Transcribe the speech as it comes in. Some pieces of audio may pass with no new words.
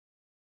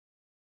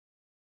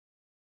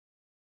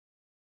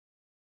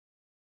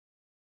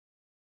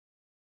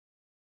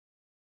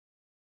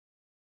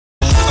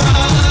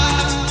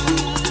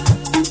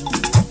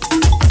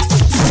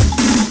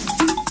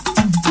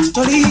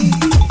Torí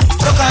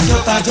joka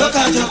joka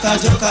joka joka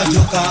joka joka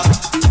joka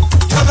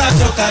joka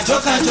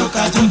joka joka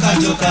joka joka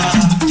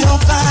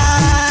joka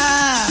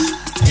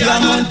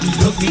Diamond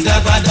ló fi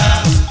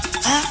dágbádá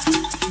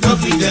ló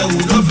fi dẹ̀wù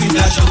ló fi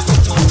dá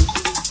ṣòkòtò.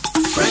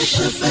 Fresh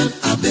FM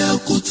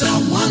Abẹ́òkúta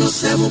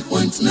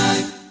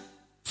 107.9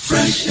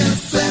 Fresh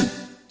FM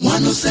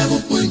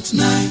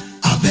 107.9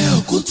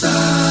 Abẹ́òkúta.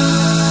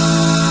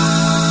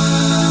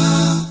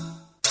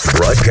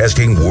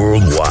 Broadcasting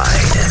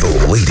worldwide, the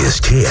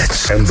latest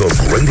hits and the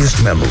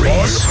greatest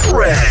memories.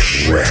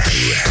 Fresh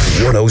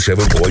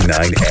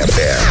 107.9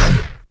 FM.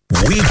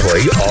 We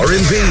play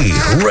R&B,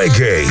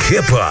 reggae,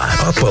 hip-hop,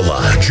 upala,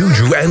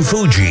 juju and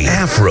fuji,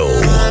 afro,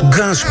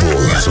 gospel,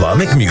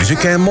 Islamic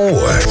music and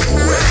more.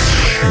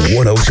 Fresh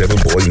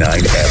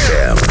 107.9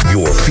 FM,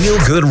 your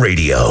feel-good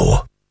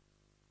radio.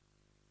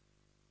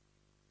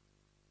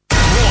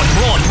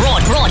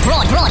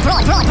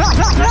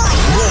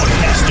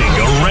 Broadcasting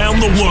around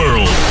the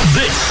world.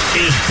 This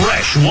is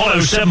Fresh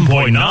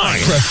 107.9.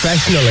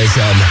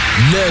 Professionalism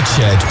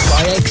nurtured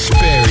by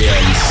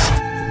experience.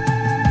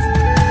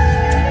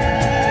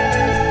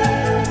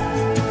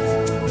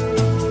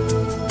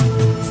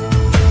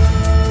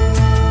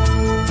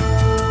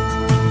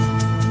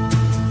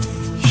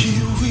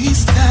 Here we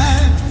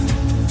stand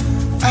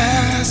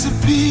as a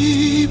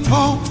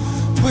people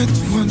with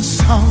one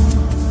song,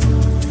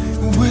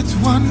 with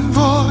one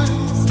voice.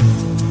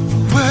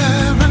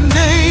 We're a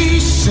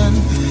nation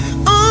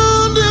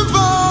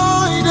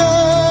undivided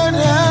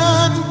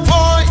and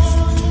poised.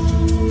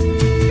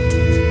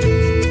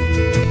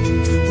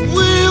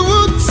 We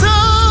will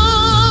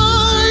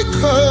take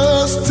a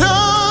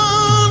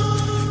stand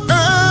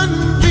and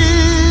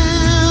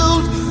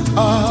build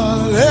our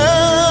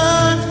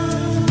land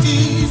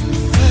in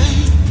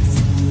faith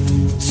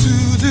to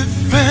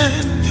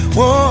defend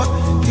what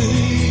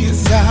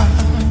is ours.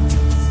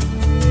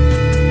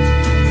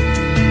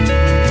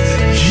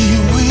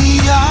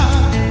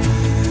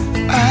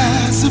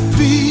 As a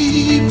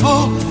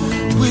people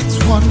with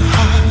one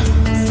heart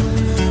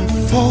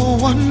for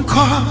one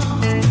cause,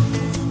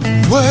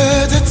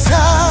 we're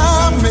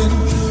determined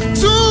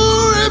to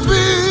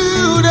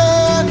rebuild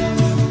and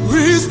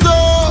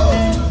restore.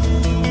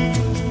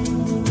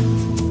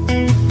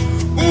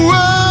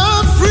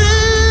 Where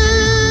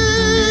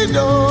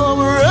freedom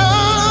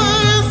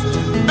reigns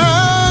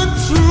and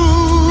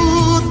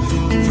truth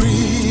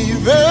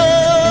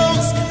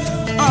prevails,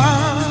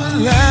 our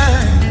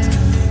land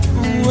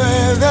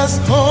where there's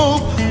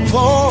hope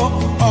for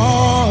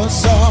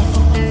us all.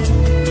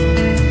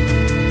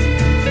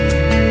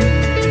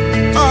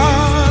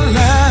 Our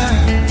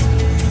land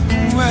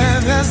where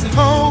there's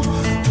hope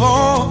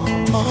for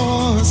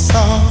us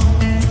all.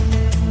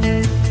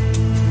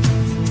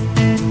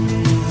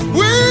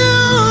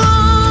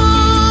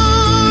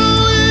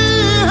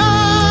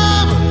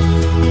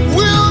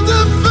 We'll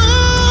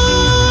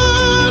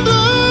defend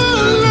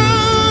our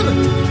land.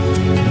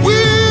 We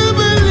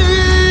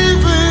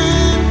believe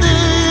in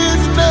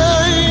this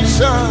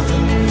nation,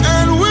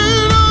 and we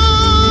know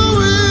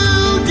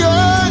we'll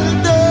get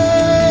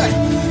there.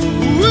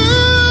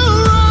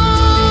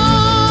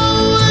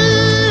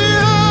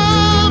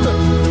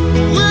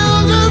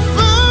 We'll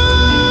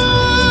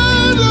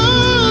defend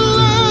our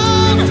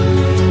land.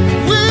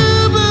 We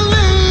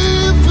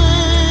believe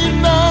in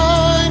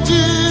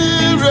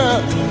Nigeria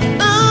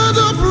and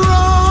the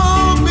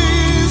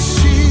promise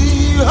she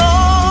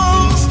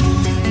holds,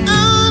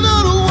 and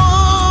that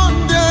one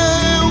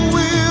day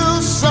we'll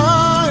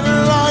shine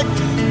like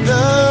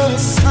the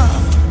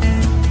sun.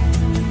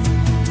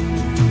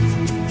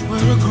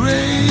 We're a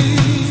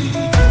great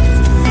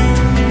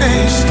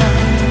nation.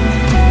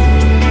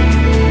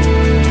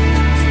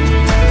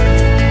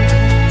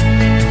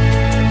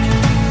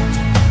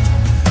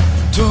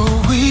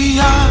 Though we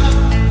are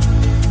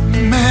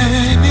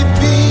many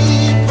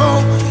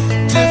people,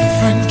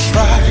 different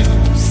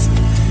tribes,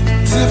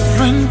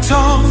 different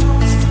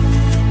tongues,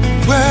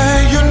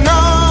 we're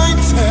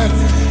united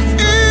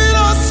in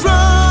our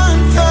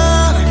strength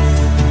and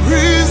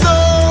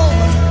resolve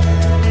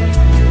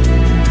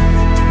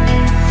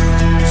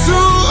to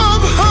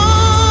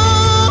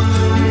uphold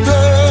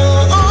the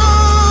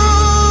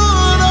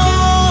honor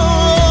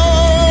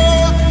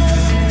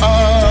of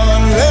our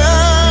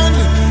land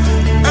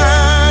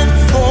and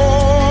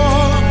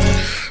for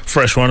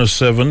Fresh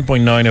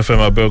 107.9 FM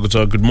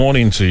Abẹ́òkúta. Good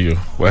morning to you,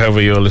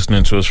 wherever you're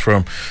listening to us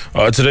from.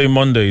 Today,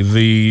 Monday,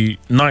 the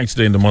 9th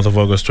day in the month of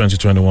August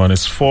 2021.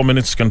 It's 4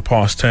 minutes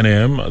past 10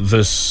 a.m.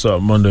 this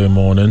Monday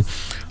morning.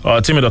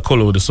 Timmy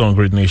Dakolo with the song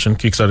Great Nation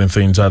kickstarting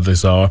things at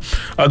this hour.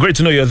 Great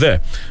to know you're there.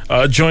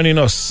 Joining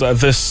us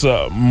this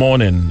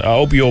morning. I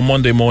hope your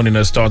Monday morning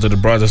has started the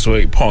brightest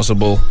way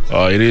possible.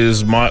 It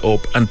is my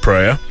hope and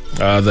prayer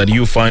that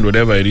you find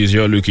whatever it is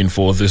you're looking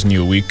for this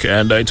new week,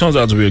 and it turns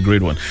out to be a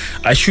great one.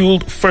 I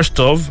should first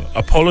off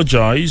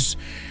apologize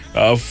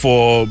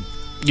for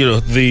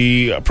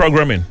the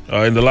programming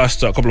in the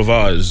last couple of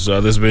hours.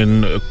 There's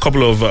been a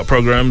couple of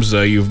programs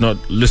you've not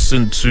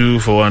listened to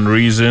for one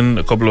reason,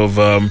 a couple of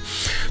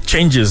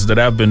changes that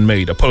have been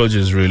made.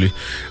 Apologies, really.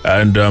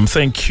 And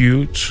thank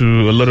you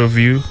to a lot of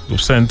you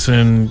who've sent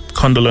in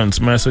condolence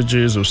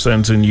messages, who've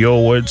sent in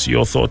your words,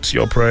 your thoughts,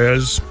 your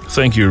prayers.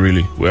 Thank you,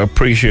 really. We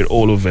appreciate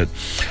all of it.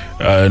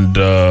 And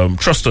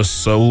trust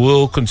us,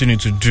 we'll continue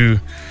to do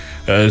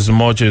as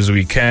much as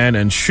we can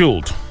and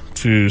should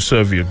to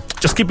serve you.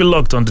 Just keep it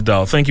locked on the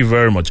dial. Thank you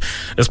very much.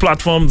 It's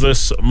Platform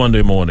this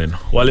Monday morning.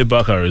 Wale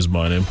Bakar is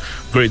my name.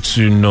 Great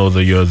to know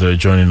that you're there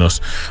joining us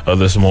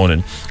this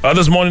morning.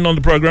 This morning on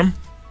the program,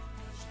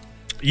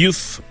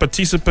 youth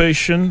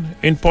participation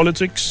in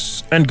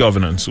politics and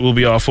governance will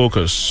be our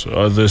focus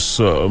this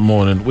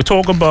morning. We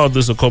talk about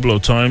this a couple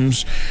of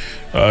times,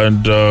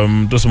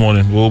 and this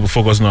morning we'll be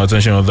focusing our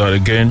attention on that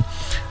again.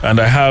 And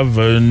I have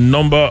a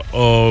number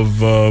of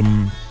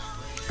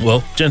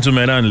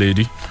gentlemen and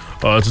lady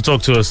to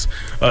talk to us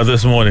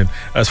this morning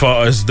as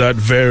far as that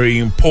very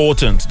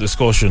important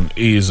discussion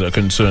is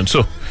concerned.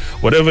 So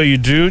whatever you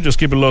do, just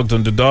keep it locked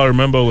on the dial.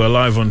 Remember, we're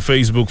live on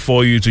Facebook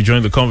for you to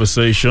join the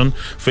conversation.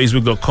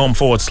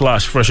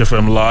 Facebook.com/Fresh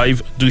FM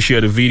Live. Do share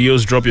the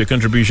videos, drop your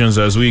contributions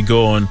as we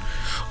go on.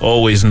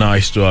 Always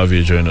nice to have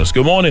you join us.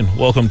 Good morning.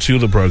 Welcome to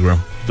the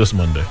program this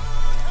Monday.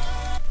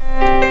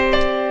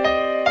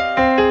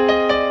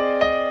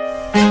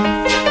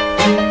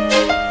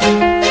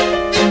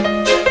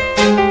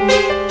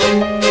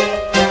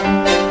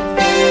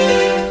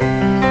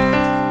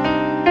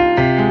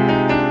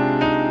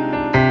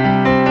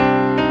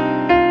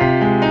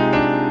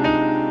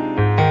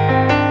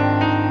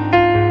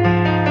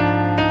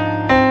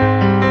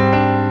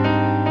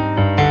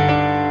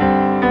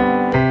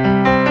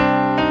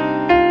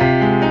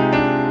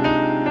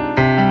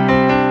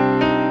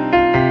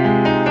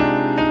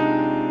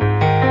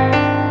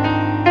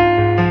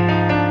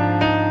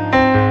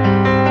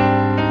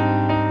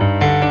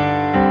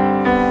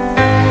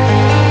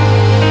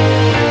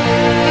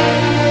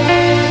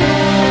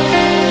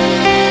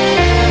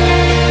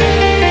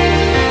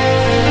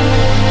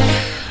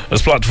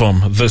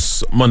 Platform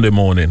this Monday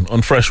morning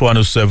on Fresh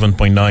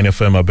 107.9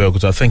 FM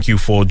Abeokuta. Thank you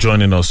for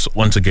joining us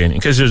once again.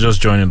 In case you're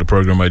just joining the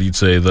program, I did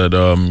say that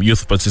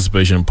youth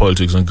participation in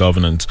politics and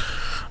governance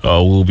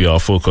will be our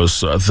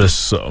focus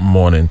this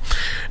morning.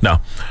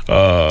 Now,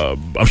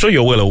 I'm sure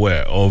you're well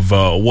aware of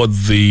what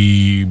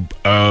the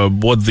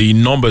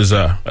numbers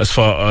are as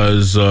far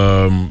as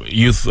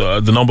youth,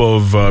 the number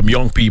of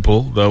young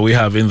people that we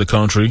have in the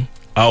country.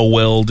 How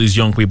well these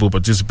young people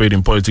participate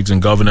in politics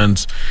and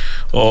governance,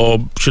 or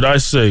should I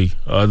say,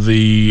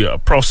 the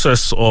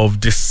process of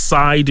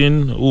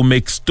deciding who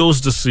makes those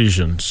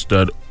decisions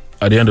that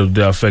at the end of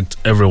the day affect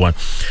everyone.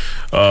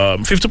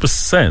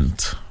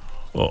 50%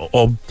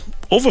 or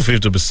over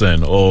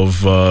 50%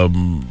 of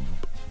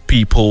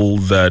people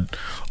that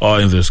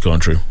are in this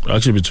country,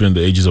 actually between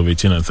the ages of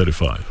 18 and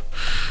 35.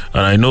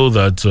 And I know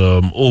that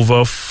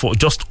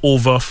just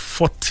over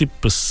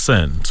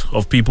 40%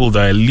 of people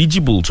that are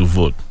eligible to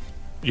vote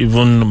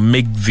even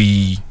make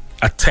the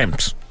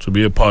attempt to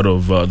be a part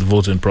of the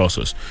voting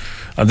process.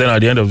 And then at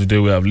the end of the day,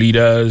 we have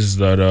leaders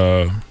that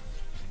are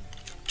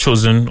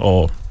chosen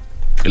or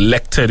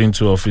elected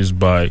into office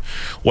by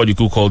what you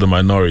could call the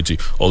minority,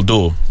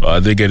 although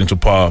they get into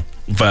power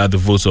via the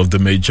votes of the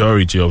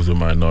majority of the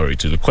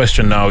minority. The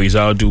question now is,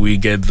 how do we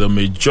get the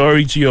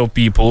majority of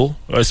people,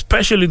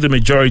 especially the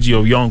majority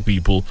of young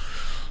people,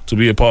 to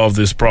be a part of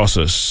this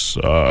process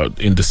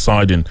in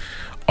deciding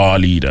our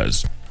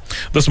leaders?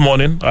 This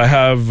morning, I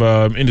have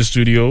in the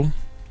studio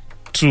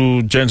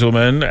two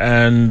gentlemen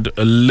and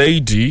a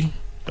lady.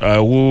 I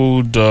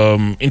would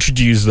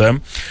introduce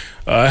them.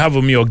 I have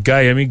Omi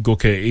Ogayemi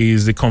Goke. He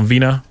is the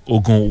convener.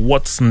 Ogun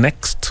What's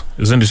Next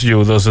is in the studio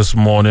with us this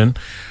morning.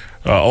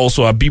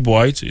 Also, Abib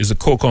White is a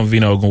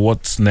co-convener. Ogun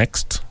What's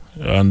Next.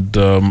 And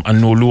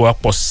Anoluwa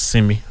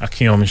Posimi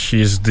Akiyomi. She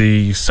is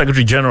the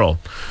Secretary General.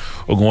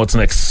 Ogun What's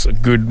Next.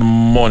 Good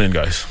morning,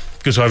 guys.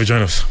 Good to have you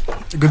join us.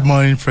 Good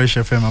morning, Fresh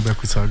FM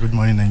Abeokuta. Good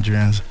morning,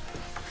 Nigerians.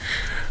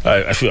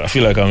 I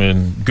feel like I'm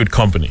in good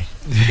company.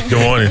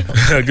 Good morning.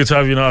 Good to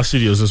have you in our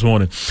studios this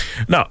morning.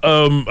 Now,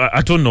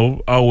 I don't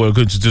know how we're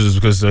going to do this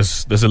because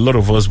there's a lot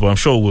of us, but I'm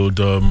sure we'll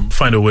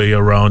find a way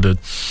around it.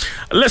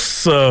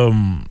 Let's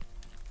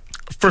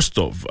first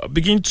off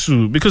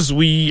because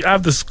we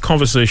have this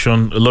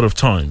conversation a lot of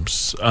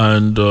times,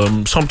 and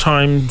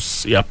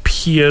sometimes it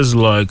appears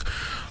like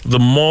the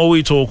more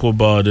we talk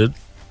about it,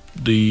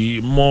 the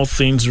more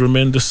things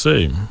remain the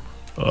same.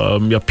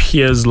 It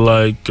appears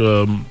like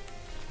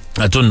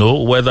I don't know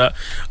whether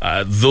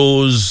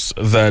those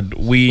that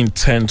we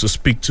intend to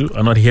speak to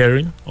are not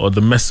hearing, or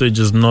the message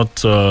is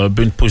not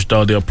being pushed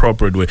out the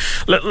appropriate way.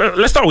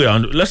 Let's start with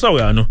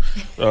Anu.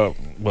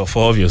 Well,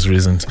 for obvious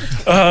reasons.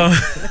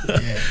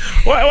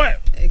 What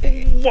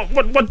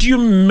do you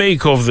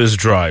make of this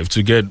drive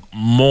to get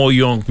more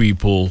young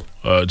people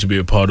to be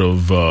a part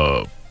of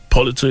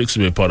politics, to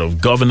be a part of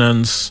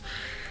governance?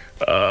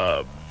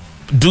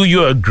 Do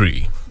you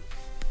agree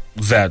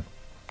that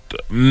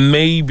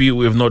maybe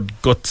we've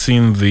not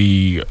gotten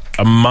the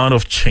amount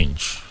of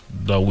change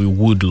that we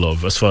would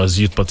love as far as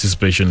youth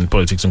participation in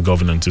politics and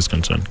governance is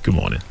concerned. Good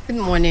morning. Good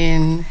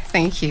morning.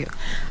 Thank you.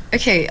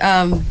 Okay,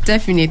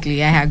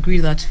 definitely I agree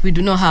that we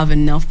do not have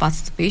enough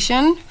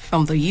participation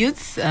from the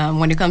youth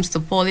when it comes to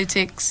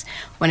politics,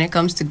 when it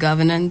comes to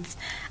governance.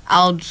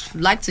 I would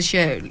like to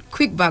share a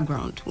quick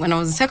background. When I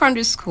was in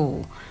secondary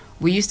school,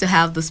 we used to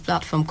have this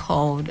platform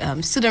called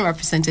Student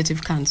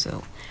Representative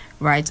Council,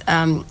 right?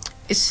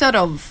 It sort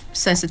of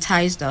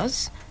sensitized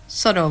us,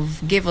 sort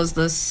of gave us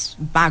this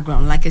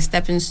background, like a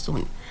stepping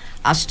stone,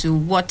 as to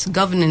what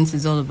governance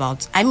is all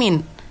about. I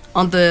mean,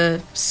 on the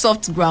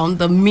soft ground,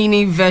 the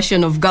mini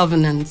version of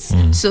governance,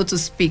 so to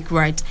speak,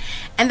 right?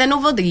 And then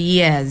over the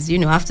years,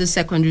 after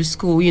secondary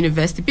school,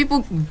 university,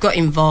 people got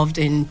involved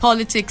in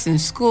politics in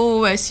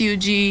school,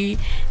 SUG,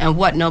 and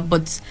whatnot,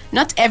 but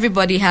not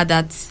everybody had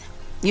that,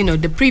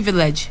 the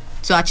privilege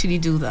to actually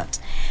do that.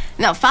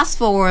 Now, fast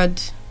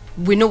forward,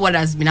 we know what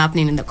has been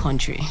happening in the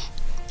country.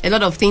 A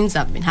lot of things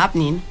have been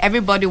happening.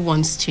 Everybody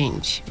wants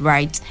change,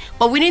 right?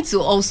 But we need to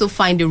also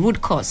find the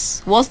root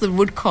cause. What's the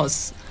root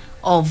cause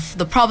of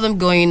the problem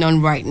going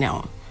on right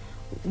now?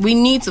 We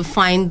need to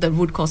find the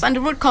root cause. And the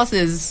root cause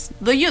is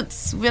the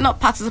youths. We're not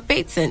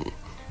participating,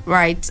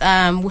 right?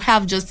 We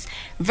have just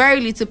very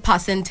little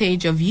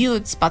percentage of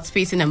youths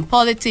participating in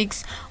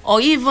politics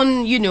or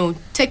even,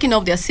 taking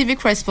up their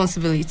civic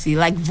responsibility,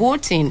 like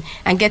voting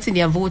and getting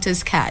their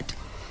voters card.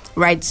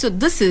 Right, so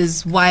this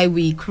is why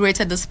we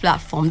created this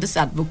platform, this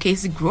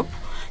advocacy group,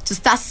 to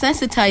start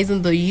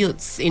sensitizing the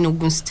youths in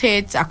Ogun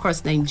State,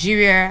 across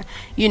Nigeria,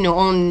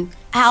 on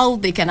how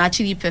they can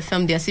actually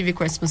perform their civic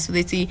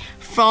responsibility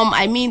from,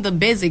 the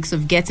basics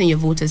of getting your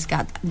voter's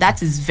card.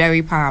 That is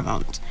very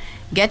paramount.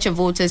 Get your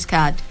voter's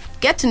card.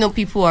 Get to know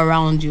people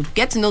around you.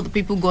 Get to know the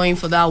people going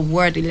for that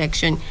ward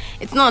election.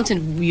 It's not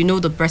until you know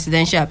the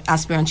presidential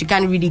aspirant, you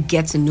can't really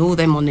get to know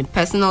them on a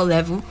personal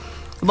level.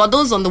 But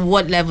those on the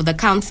ward level, the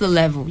council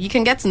level, you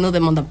can get to know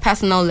them on the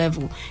personal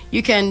level.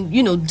 You can,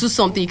 do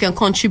something. You can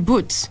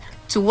contribute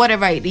to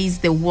whatever it is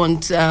they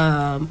want.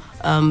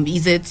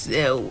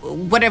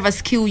 Whatever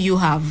skill you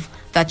have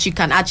that you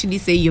can actually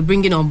say you're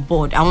bringing on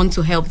board. I want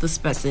to help this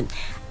person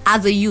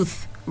as a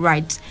youth,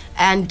 right?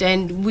 And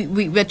then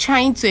we're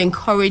trying to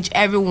encourage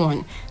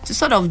everyone to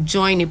sort of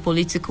join a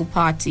political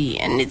party.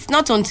 And it's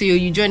not until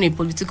you join a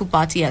political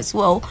party as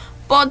well.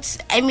 But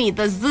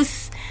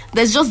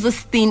there's just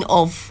this thing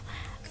of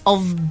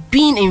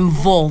being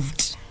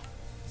involved,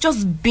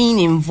 just being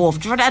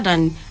involved, rather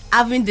than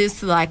having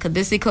this like a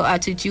disco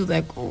attitude,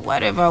 like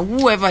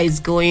whoever is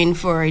going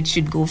for it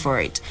should go for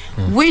it.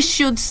 We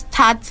should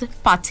start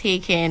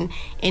partaking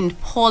in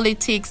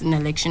politics and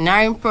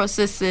electioneering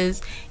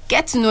processes,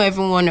 get to know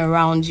everyone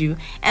around you,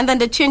 and then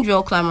the change we're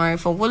all clamoring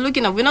for. We're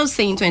not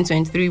saying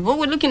 2023, but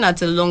we're looking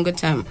at a longer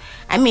term.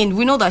 We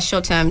know that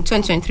short term,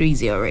 2023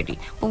 is here already,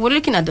 but we're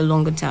looking at the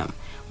longer term.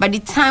 By the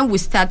time we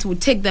start, we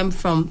take them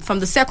from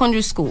the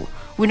secondary school.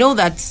 We know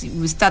that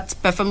we start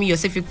performing your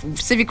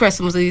civic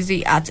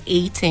responsibility at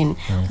 18.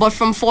 But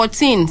from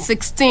 14,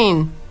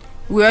 16,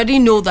 we already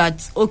know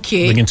that,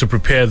 okay. Begin to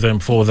prepare them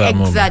for that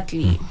moment.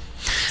 Exactly.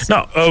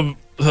 Now,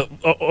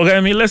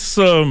 let's,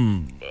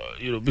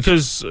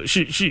 because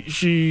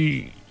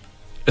she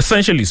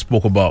essentially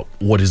spoke about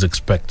what is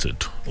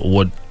expected,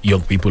 what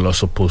young people are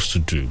supposed to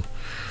do.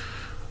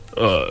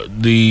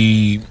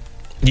 The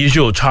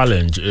usual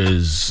challenge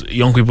is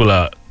young people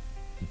are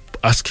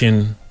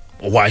asking,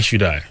 why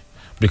should I?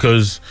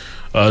 Because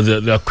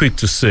they're quick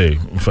to say.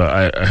 In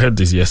fact, I heard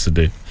this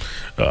yesterday.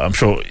 I'm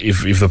sure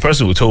if the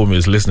person who told me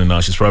is listening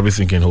now, she's probably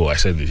thinking, I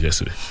said this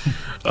yesterday.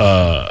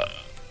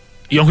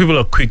 Young people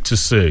are quick to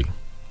say,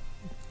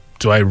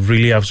 do I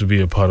really have to be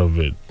a part of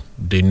it?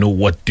 They know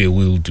what they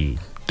will do.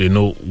 They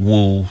know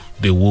who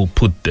they will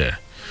put there.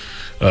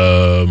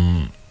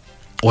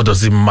 What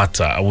does it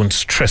matter? I won't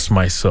stress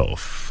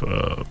myself.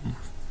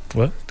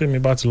 Take me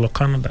back to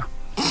Canada.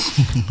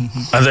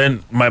 And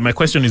then my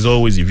question is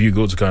always, if you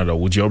go to Canada,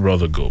 would your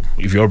brother go?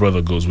 If your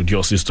brother goes, would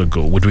your sister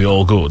go? Would we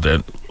all go?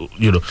 Then,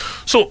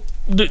 So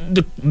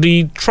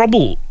the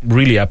trouble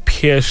really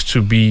appears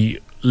to be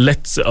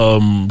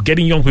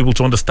getting young people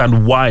to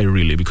understand why,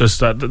 really, because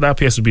that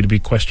appears to be the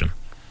big question.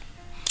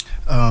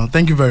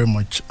 Thank you very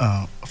much.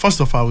 First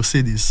of all, I will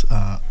say this.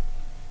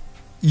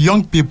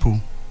 Young people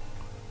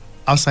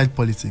outside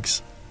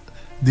politics,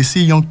 they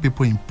see young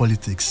people in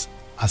politics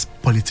as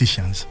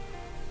politicians,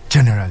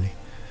 generally.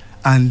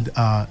 And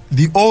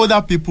the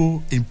older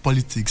people in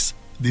politics,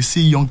 they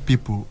see young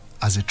people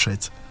as a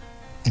threat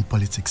in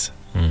politics.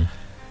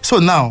 So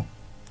now,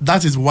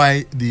 that is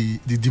why the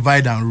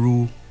divide and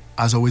rule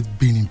has always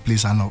been in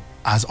place and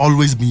has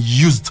always been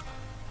used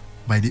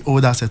by the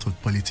older set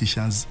of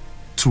politicians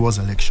towards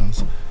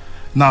elections.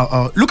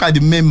 Now, look at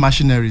the main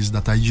machineries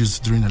that are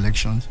used during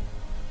elections,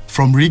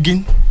 from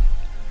rigging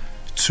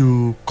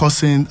to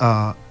causing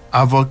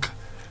havoc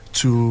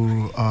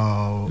to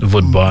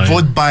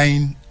vote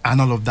buying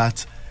and all of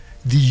that.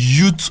 The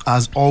youth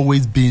has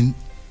always been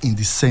in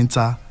the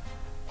center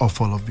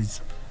of all of it.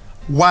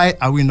 why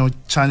are we not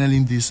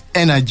channeling this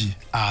energy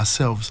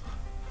ourselves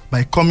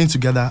by coming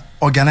together,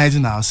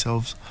 organizing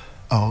ourselves,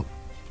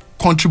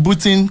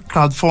 contributing,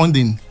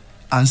 crowdfunding,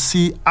 and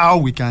see how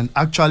we can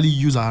actually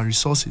use our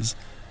resources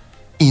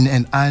in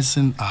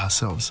enhancing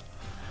ourselves.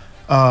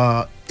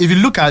 If you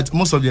look at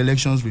most of the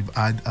elections we've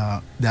had,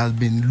 there has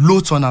been low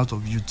turnout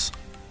of youth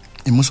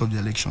in most of the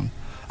elections.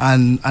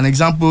 And an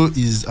example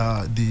is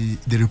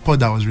the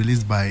report that was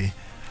released by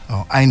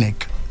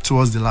INEC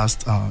towards the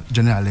last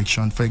general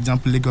election. For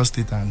example, Lagos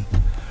State and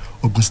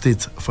Ogun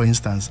State, for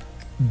instance,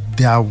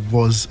 there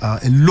was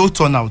a low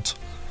turnout.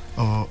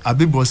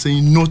 Abib was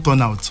saying no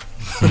turnout.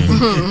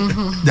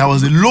 There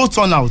was a low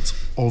turnout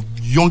of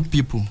young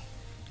people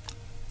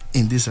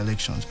in these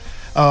elections.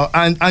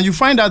 And you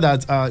find out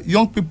that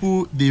young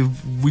people,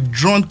 they've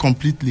withdrawn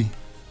completely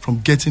from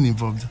getting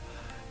involved.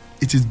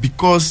 It is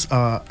because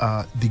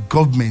the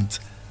government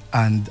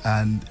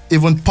and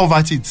even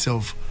poverty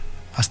itself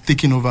has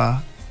taken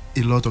over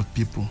a lot of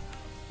people.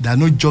 They are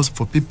not just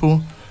for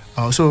people.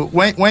 So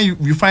when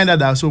you find out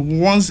that, so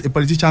once a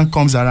politician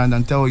comes around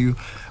and tell you,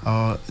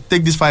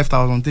 take this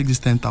 5,000, take this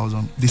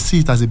 10,000, they see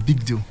it as a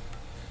big deal.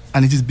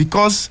 And it is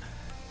because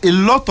a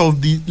lot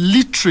of the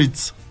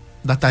literates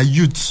that are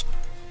youths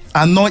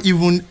are not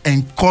even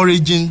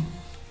encouraging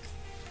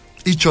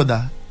each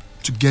other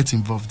to get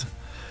involved.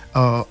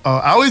 I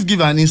always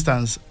give an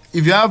instance.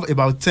 If you have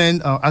about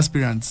 10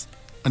 aspirants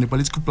on a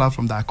political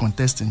platform that are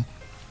contesting,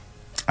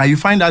 and you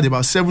find out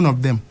about 7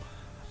 of them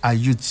are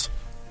youths,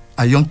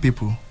 are young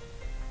people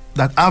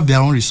that have their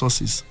own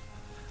resources,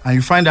 and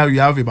you find out you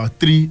have about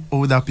 3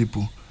 older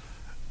people,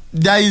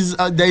 there is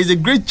a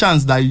great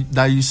chance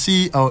that you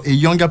see a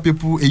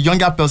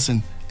younger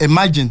person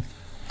emerging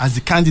as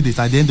the candidate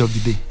at the end of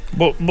the day.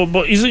 But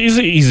is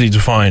it easy to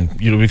find?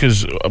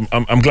 Because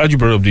I'm glad you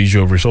brought up the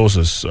issue of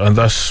resources, and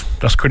that's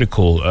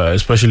critical,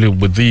 especially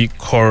with the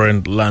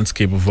current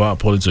landscape of our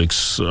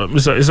politics.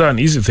 Is that an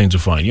easy thing to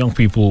find? Young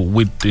people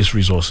with these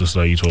resources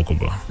that you talk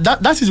about.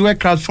 That is where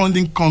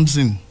crowdfunding comes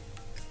in.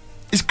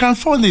 It's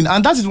crowdfunding,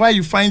 and that is why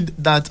you find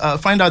out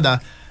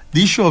that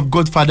the issue of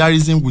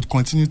godfatherism would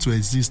continue to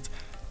exist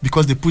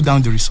because they put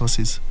down the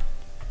resources.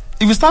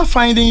 If we start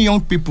finding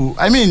young people,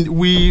 I mean,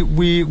 we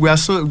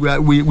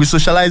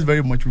socialize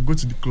very much. We go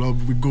to the club,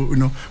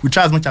 we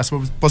try as much as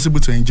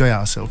possible to enjoy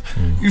ourselves.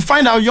 You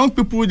find out young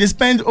people, they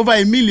spend over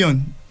 $1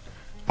 million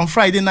on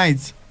Friday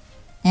nights.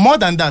 More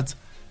than that.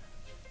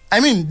 I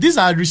mean, these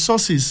are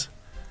resources.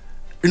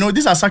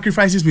 These are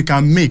sacrifices we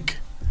can make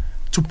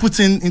to put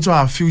into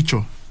our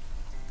future.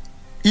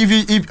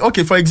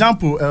 For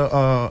example,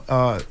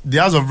 the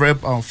House of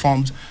Rep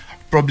forms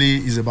probably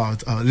is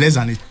about less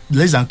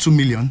than 2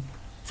 million.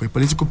 For a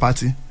political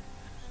party,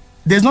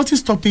 there's nothing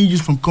stopping you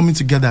from coming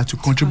together to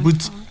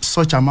contribute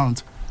such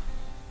amount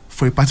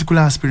for a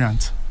particular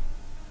aspirant.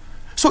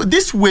 So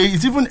this way,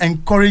 it even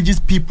encourages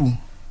people.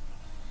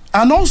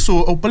 And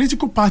also,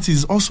 political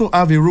parties also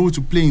have a role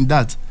to play in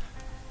that,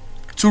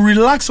 to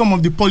relax some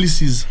of the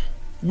policies,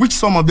 which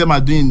some of them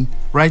are doing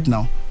right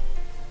now,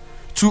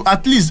 to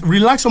at least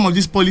relax some of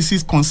these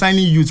policies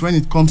concerning youth when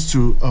it comes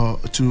to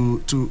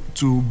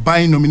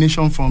buying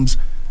nomination forms,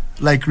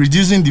 like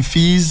reducing the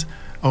fees,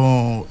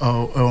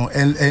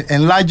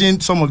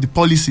 enlarging some of the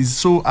policies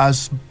so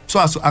as to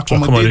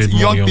accommodate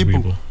young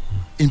people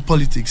in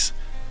politics.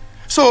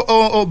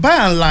 So by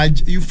and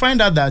large, you find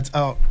out that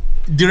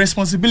the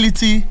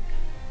responsibility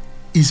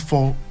is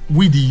for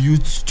we the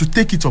youth to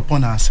take it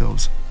upon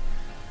ourselves.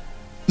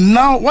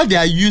 Now, what they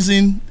are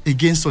using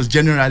against us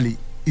generally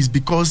is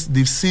because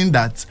they've seen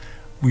that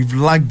we've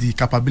lacked the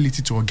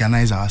capability to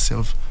organize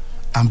ourselves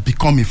and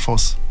become a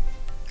force.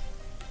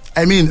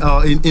 I mean,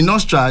 in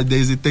Austria, there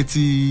is a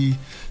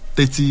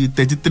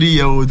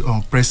 33-year-old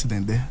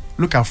president there.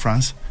 Look at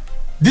France.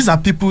 These are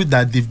people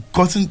that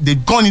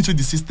they've gone into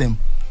the system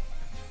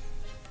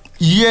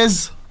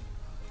years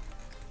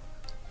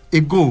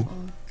ago,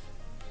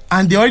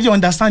 and they already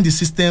understand the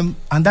system,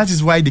 and that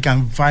is why they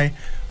can vie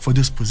for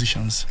those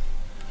positions.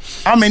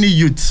 How many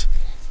youths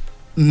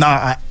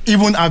now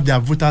even have their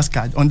voters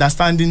card,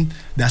 understanding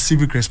their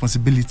civic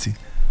responsibility,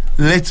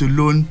 let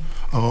alone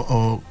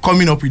or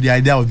coming up with the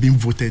idea of being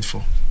voted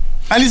for?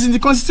 And it's in the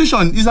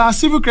Constitution. It's our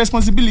civic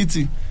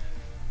responsibility.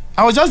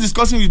 I was just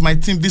discussing with my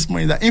team this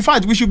morning that, in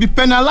fact, we should be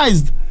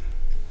penalized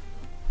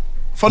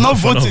for not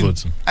voting.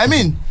 I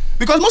mean,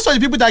 because most of the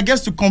people that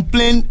gets to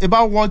complain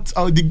about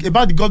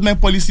about the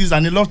government policies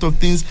and a lot of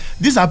things,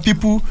 these are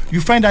people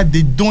you find that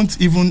they don't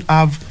even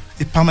have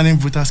a permanent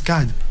voter's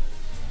card.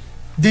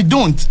 They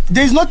don't.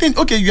 There is nothing.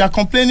 Okay, you are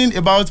complaining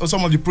about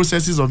some of the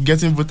processes of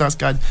getting voters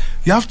card.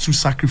 You have to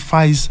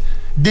sacrifice.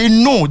 They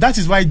know that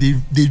is why they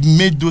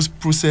made those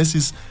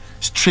processes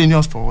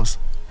strenuous for us.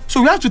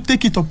 So we have to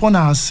take it upon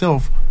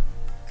ourselves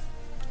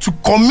to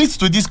commit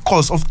to this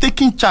cause of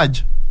taking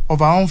charge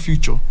of our own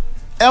future.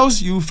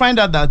 Else you will find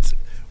out that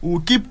we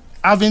will keep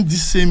having the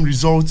same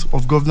result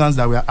of governance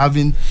that we are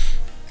having.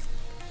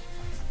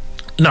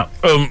 Now,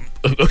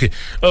 Okay,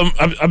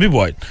 Abib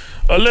White.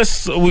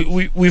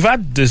 We've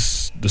had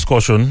this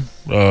discussion,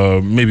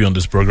 maybe on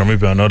this program,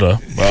 maybe another,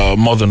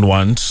 more than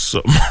once,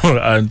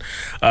 and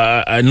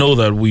I know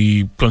that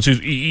we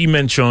consider. He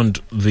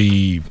mentioned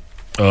the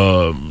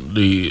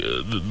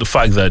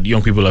fact that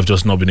young people have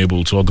just not been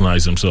able to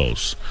organize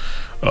themselves.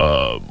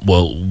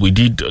 Well, we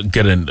did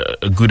get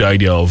a good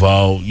idea of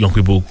how young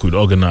people could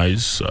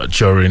organize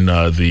during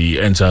the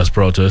NSAS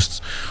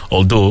protests,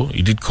 although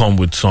it did come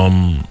with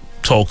some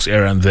talks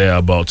here and there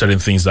about certain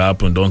things that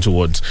happened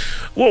onwards.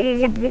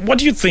 What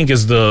do you think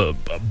is the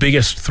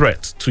biggest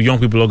threat to young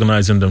people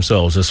organizing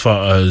themselves as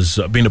far as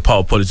being a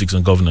part of politics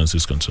and governance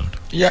is concerned?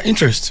 Yeah,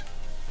 interest.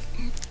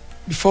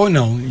 Before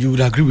now, you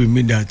would agree with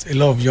me that a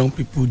lot of young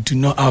people do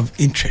not have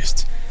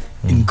interest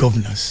in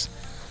governance.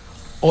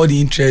 All the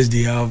interest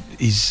they have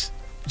is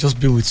just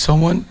being with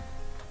someone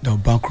that will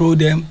bankroll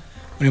them.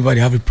 Whenever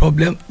they have a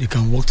problem, they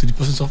can walk to the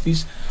person's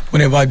office.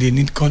 Whenever they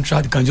need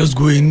contract, they can just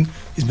go in.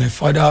 It's my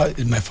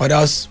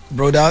father's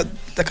brother,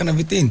 that kind of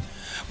a thing.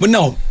 But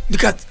now,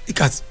 look at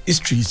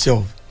history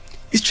itself.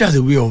 History has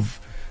a way of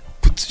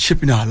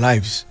shaping our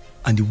lives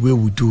and the way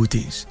we do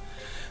things.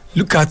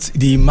 Look at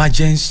the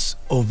emergence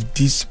of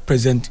this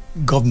present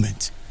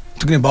government.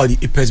 Talking about the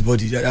apex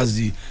body, that's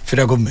the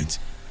federal government.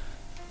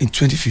 In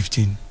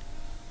 2015,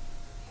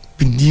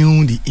 we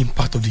knew the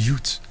impact of the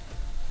youth.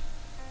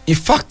 In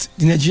fact,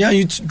 the Nigerian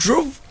youth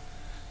drove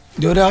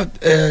the other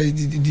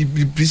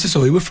the business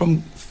away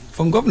from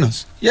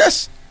governance.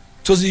 Yes,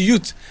 it was the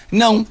youth.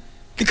 Now,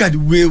 look at the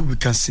way we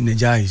can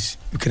synergize,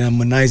 we can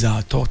harmonize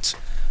our thoughts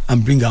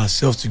and bring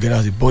ourselves together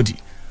as a body,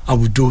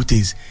 and we do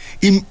things.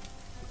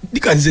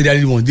 Look at this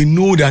elderly one. They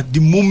know that the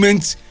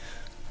moment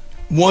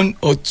 1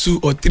 or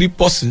 2 or 3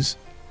 persons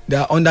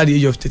that are under the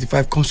age of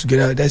 35 comes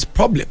together, there's a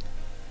problem.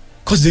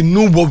 Because they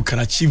know what we can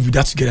achieve with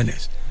that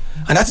togetherness.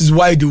 And that is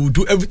why they will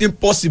do everything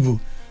possible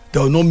that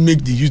will not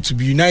make the youth to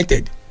be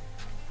united.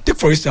 Take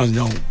for instance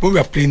now, when we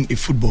are playing a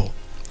football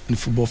on the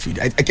football field,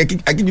 I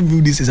give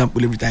you this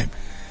example every time.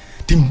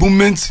 The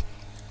moment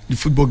the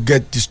football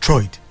gets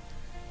destroyed,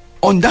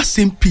 on that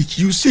same pitch,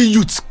 you see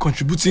youths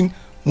contributing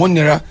 1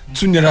 naira,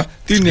 2 naira,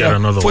 3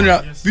 naira, 4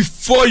 naira. Yes.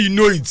 Before you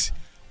know it,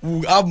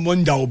 we'll have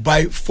money that will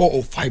buy 4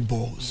 or 5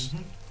 balls.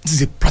 This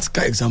is a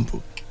practical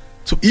example.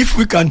 So if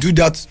we can do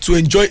that to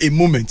enjoy a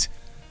moment,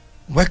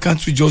 why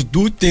can't we just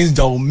do things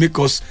that will make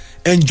us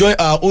enjoy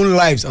our own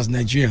lives as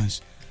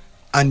Nigerians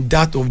and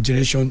that of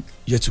generation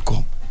yet to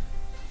come?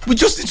 We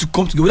just need to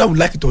come together, whether we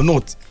like it or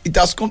not. It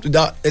has come to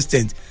that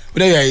extent.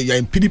 Whether you're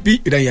in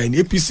PDP, whether you're in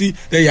APC,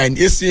 whether you're in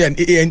ACA and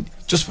AAN,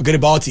 just forget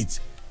about it.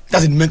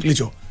 That's in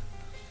nomenclature.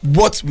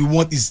 What we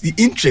want is the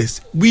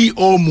interest. We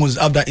all must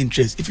have that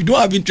interest. If you don't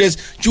have interest,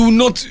 you will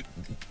not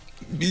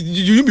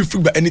be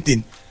freaked by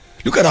anything.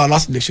 Look at our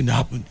last election that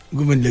happened,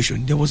 government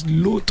election. There was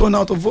low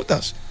turnout of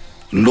voters.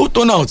 Low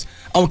turnout.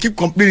 And we keep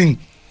complaining.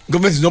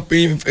 Government is not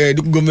paying,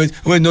 government,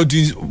 we're not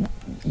doing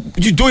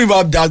this. You don't even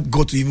have that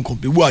gut to even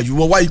complain. Who are you?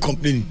 Why are you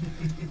complaining?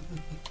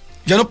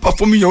 You're not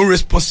performing your own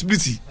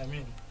responsibility.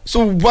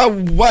 So why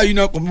are you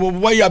not?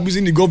 Why are you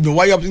abusing the governor?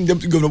 Why are you abusing them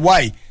to governor?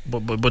 Why?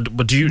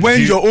 But do you?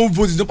 When your own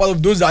vote is not part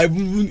of those that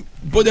even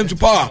brought them to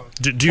power.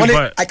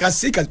 I can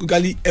say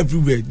categorically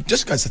everywhere.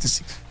 Just look at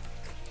statistics.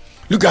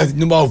 Look at the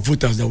number of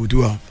voters that we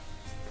do have.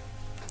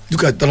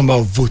 Look at the number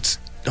of votes.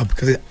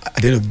 Because at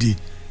the end of the day,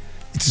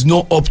 it is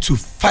not up to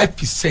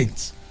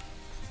 5%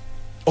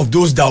 of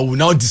those that will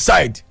now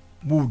decide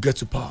who will get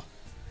to power.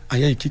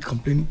 And yet you keep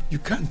complaining, you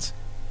can't.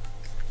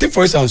 Take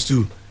for instance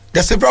too,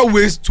 there are several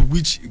ways to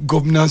which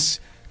governance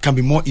can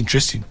be more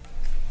interesting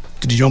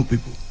to the young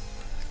people.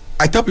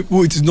 I tell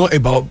people it is not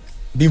about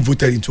being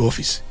voted into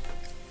office.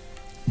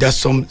 There are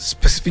some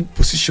specific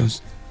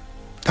positions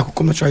that could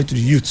come naturally to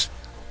the youth.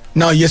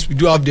 Now, yes, we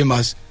do have them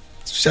as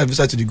special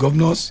advisor to the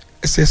governors,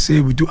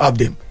 SSA, we do have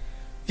them.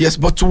 Yes,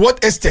 but to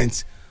what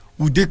extent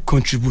would they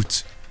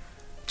contribute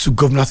to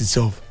governance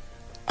itself?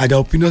 Are their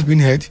opinions being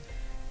heard?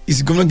 Is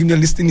the government giving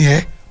them listening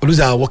here, or those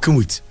that are working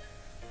with?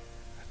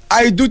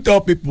 I do tell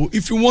people,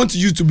 if you want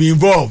youth to be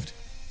involved,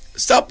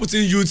 start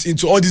putting youth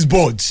into all these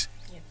boards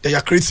that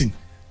you're creating.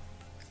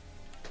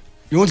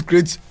 You want to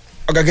create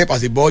Agagep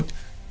as a board,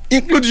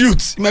 include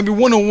youth. It might be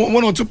one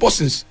or two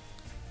persons.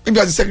 Maybe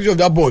as the secretary of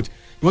that board,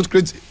 you want to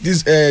create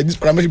this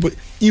parliamentary board,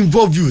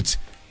 involve youth.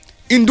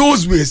 In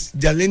those ways,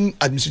 they are learning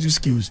administrative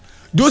skills.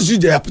 Those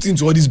youth that are putting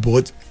into all these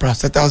boards,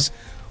 parastatals,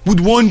 would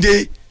one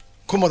day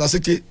come out and say,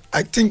 okay,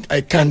 I think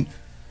I can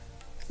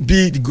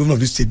be the governor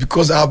of this state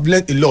because I have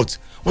learned a lot.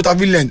 What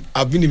have you learned?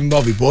 I've been a member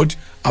of a board,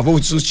 I've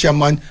worked with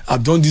chairman,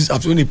 I've done this,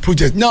 I've done a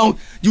project. Now,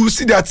 you will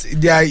see that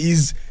there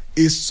is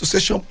a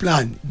succession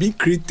plan being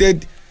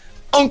created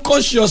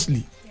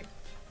unconsciously.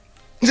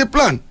 It's a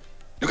plan.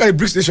 Look at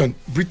the BRICS nation,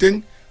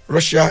 Britain,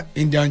 Russia,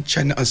 India,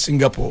 China, and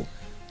Singapore.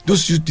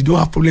 Those youth, they don't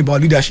have problem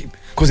about leadership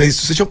because there is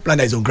a succession plan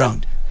that is on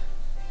ground.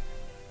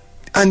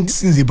 And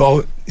this is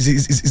about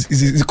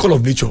is a call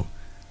of nature.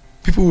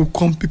 People will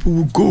come, people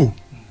will go.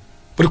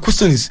 But the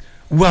question is,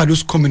 where are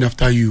those coming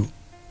after you?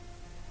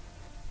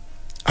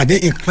 Are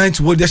they inclined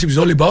to what leadership is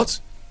all about?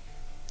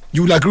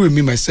 you will agree with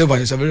me, myself and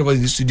yourself, everybody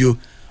in the studio,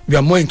 we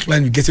are more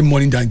inclined with getting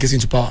money than getting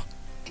into power.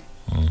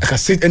 I can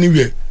say it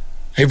anywhere.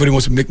 Everybody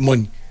wants to make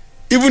money.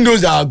 Even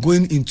those that are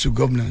going into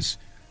governance,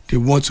 they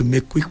want to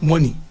make quick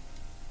money.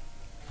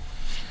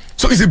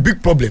 So it's a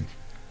big problem.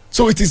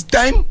 So it is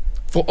time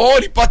for all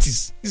the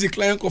parties. This is a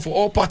client call for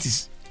all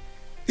parties.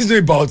 It's not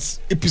about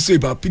APC,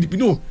 about PDP.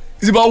 No,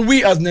 it's about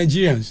we as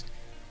Nigerians.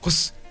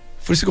 Because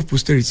for the sake of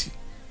posterity,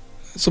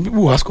 some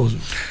people will ask us.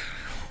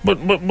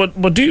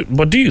 But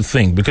do you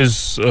think,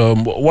 because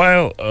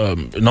while a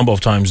number of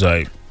times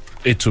I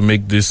hate to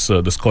make this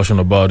discussion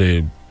about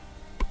a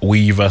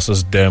we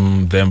versus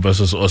them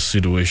versus us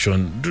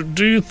situation,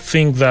 do you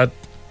think that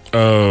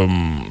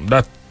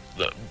that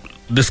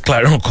this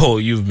clarion call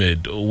you've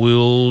made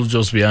will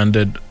just be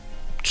handed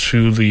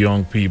to the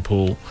young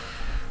people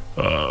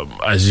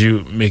as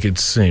you make it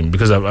seem?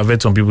 Because I've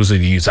heard some people say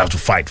the youth have to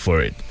fight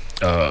for it.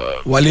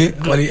 Wale,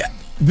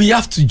 we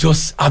have to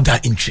just have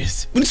that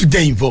interest. We need to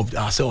get involved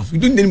ourselves. We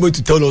don't need anybody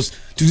to tell us to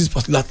do this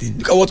particular thing.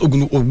 Look at what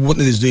Ogunwusi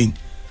is doing.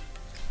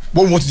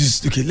 What we want to do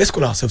is, okay, let's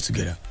call ourselves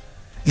together.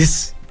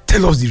 Let's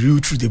tell us the real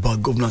truth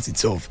about governance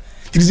itself.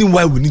 The reason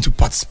why we need to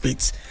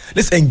participate.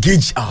 Let's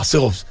engage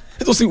ourselves.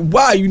 Let us say,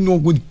 why are you not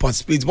going to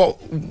participate?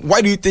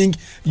 Why do you think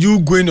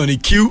you going on a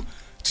queue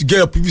to get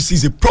your PVC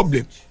is a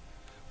problem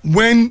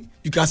when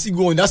you can still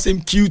go on that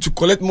same queue to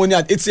collect money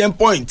at ATM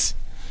point?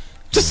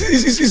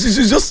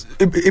 It's just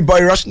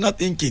about irrational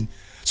thinking.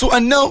 So,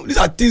 and now these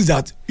are things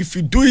that if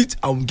you do it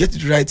and get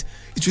it right,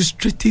 it will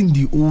straighten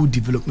the whole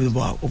development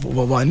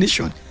of our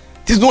nation.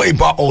 It's not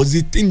about us,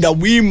 it's a thing that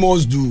we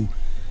must do.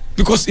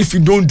 Because if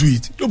you don't do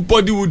it,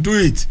 nobody will do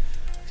it.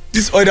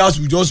 These others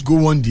will just go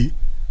one day,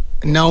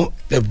 and now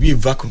there will be a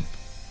vacuum.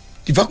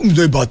 The vacuum is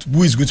not about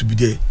who is going to be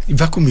there. The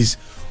vacuum is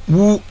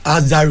who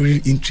has that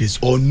real interest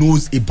or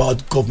knows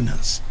about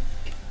governance.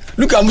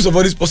 Look at most of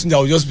all these persons that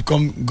will just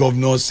become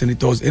governors,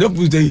 senators. A lot of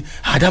people say,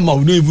 that man,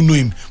 we don't even know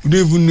him. We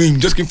don't even know him.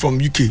 Just came from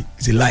UK.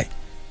 It's a lie.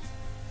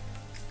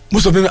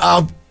 Most of them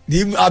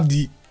even have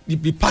the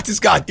party's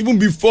card. Even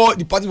before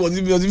the party was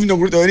even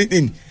inaugurated or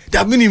anything. They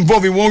have been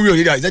involved in one way or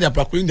the other. Is that they're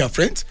proclaiming their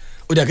friends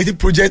or they're getting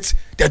projects.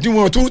 They're doing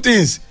one or two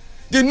things.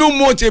 They know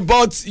much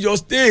about your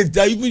state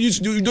that even you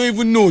don't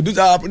even know.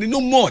 They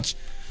know much.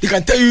 They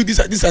can tell you this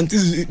and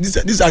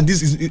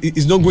this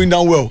is not going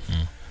down well.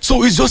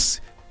 So it's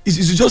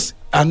just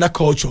another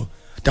culture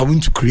that we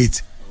need to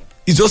create.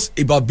 It's just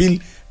about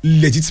being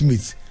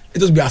legitimate.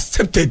 Let us be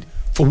accepted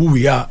for who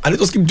we are, and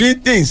let us keep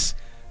doing things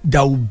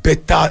that will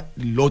better a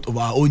lot of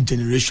our own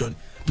generation.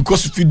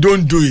 Because if we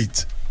don't do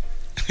it,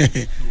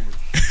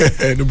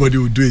 nobody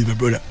will do it, my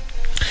brother.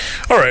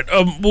 All right,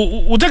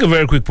 we'll take a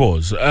very quick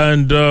pause,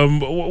 and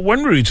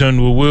when we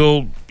return, we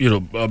will,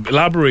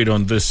 elaborate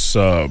on this.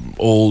 You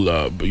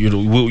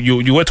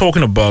were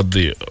talking about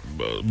the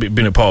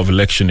being a part of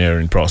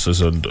electioneering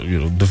process, and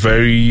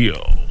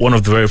one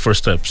of the very first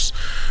steps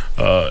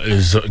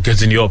is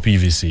getting your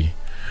PVC,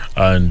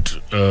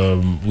 and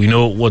we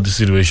know what the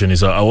situation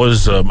is.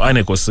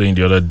 INEC was saying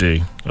the other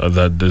day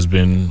that there's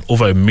been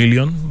over 1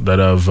 million that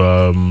have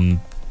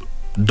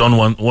done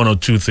one or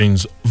two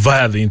things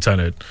via the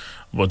internet.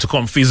 But to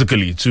come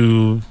physically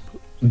to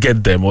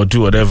get them or do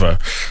whatever,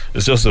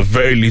 it's just a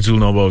very little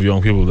number of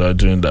young people that are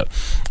doing that.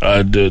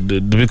 The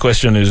big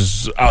question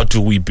is, how do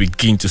we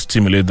begin to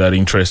stimulate that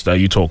interest that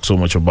you talk so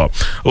much about?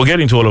 We'll get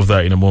into all of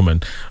that in a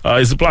moment.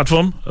 It's the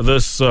platform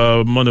this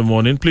Monday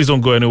morning. Please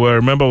don't go anywhere.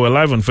 Remember, we're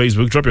live on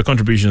Facebook. Drop your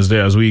contributions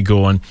there as we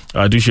go on.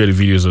 Do share the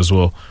videos as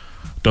well.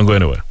 Don't go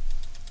anywhere.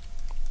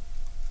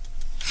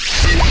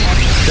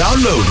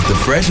 Download the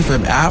Fresh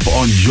FM app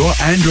on your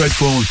Android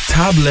phone,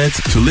 tablet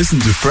to listen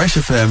to Fresh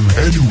FM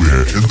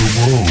anywhere in the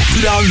world. To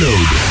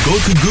download, go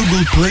to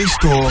Google Play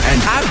Store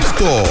and App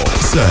Store.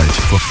 Search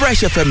for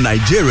Fresh FM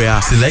Nigeria,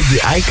 select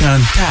the icon,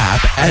 tap,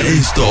 and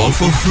install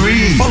for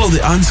free. Follow the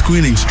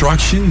on-screen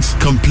instructions,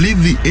 complete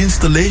the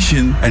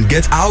installation, and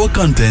get our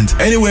content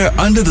anywhere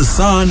under the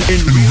sun in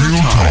real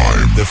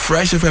time. The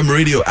Fresh FM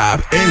radio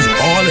app is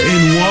all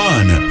in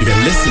one. You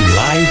can listen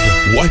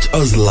live, watch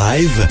us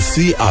live,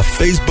 see our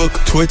Facebook,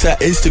 Twitter,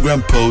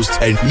 Instagram posts,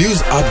 and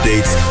news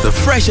updates. The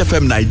Fresh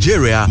FM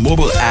Nigeria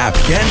mobile app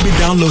can be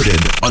downloaded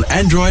on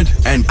Android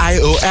and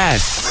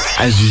iOS.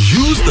 As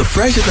you use the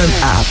Fresh FM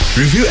app,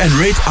 review and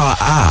rate our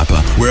app.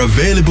 We're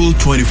available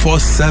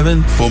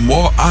 24/7 for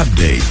more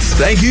updates.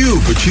 Thank you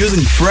for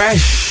choosing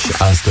Fresh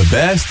as the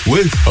best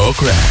with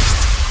Oakrest.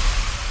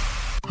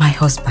 My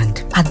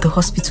husband, at the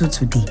hospital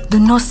today, the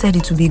nurse said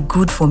it would be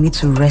good for me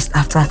to rest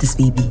after this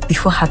baby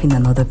before having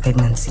another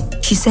pregnancy.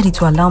 She said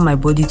it will allow my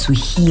body to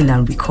heal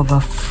and recover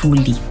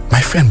fully.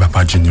 My friend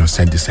Baba Junior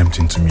said the same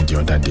thing to me the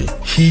other day.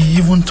 He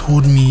even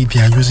told me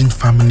they are using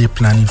family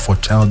planning for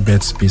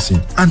childbirth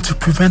spacing and to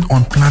prevent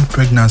unplanned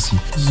pregnancy.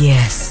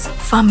 Yes,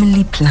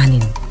 family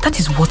planning. That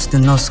is what the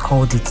nurse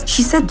called it.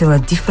 She said there are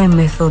different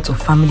methods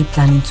of family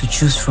planning to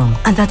choose from,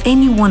 and that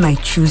any one I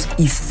choose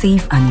is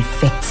safe and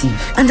effective,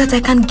 and that I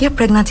can get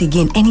pregnant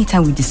again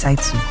anytime we decide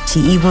to.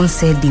 She even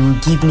said they will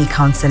give me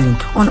counseling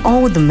on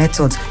all the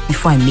methods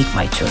before I make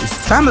my choice.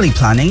 Family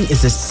planning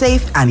is a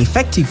safe and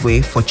effective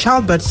way for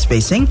childbirth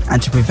spacing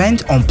and to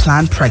prevent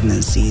unplanned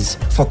pregnancies.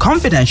 For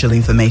confidential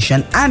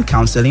information and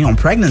counseling on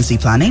pregnancy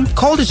planning,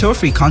 call the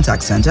toll-free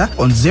contact center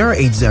on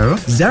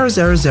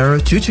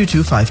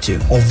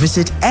 080-000-22252 or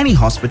visit any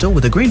hospital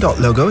with a green dot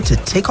logo to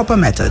take up a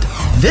method.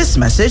 This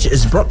message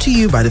is brought to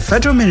you by the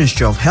Federal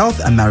Ministry of Health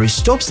and Mary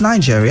Stopes,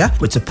 Nigeria,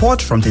 with support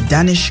from the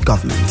Danish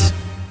government.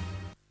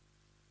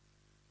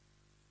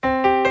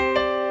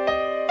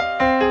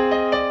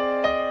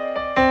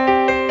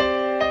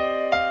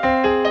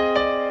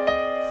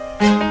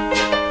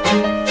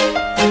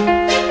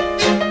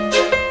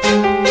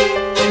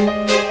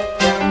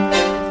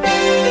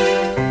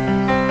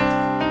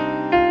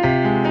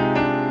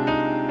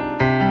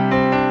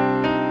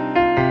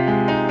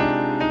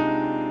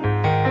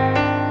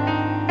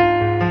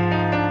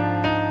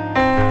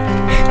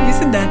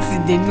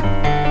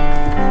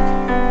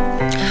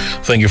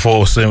 Thank you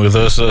for staying with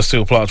us.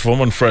 Still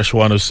platform on Fresh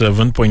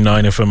 107.9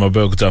 FM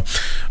Abeokuta.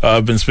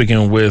 I've been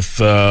speaking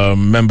with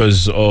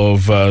members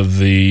of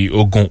the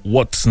Ogun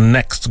What's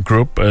Next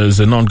group, as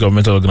a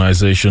non-governmental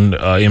organization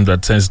aimed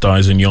at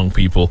sensitizing young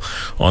people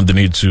on the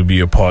need to be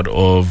a part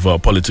of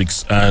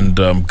politics and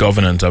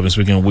governance. I've been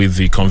speaking with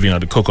the convener,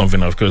 the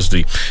co-convener, of course,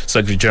 the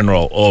Secretary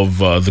General of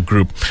the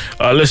group.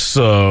 Let's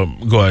go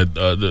ahead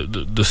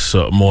this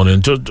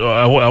morning.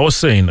 I was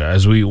saying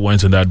as we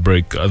went on that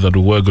break that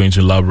we were going to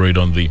elaborate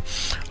on the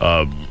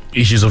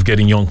issues of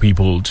getting young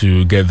people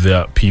to get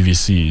their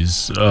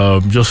PVCs.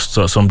 Just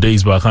some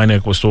days back,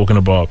 INEC was talking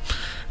about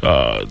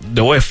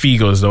there were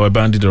figures that were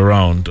bandied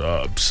around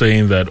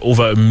saying that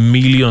over 1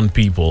 million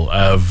people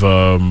have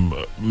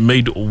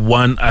made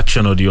one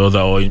action or the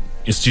other, or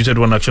instituted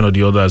one action or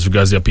the other as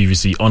regards their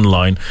PVC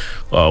online,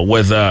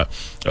 whether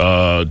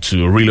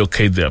to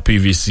relocate their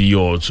PVC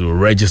or to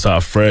register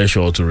afresh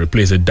or to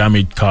replace a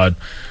damaged card.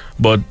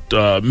 But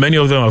many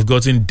of them have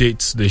gotten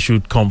dates they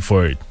should come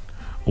for it.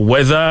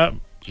 Whether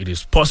it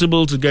is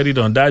possible to get it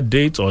on that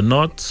date or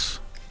not,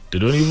 they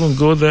don't even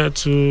go there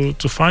to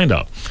find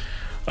out.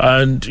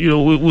 And, you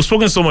know, we've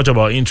spoken so much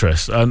about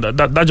interest, and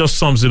that just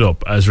sums it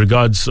up as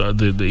regards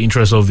the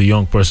interest of the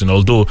young person.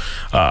 Although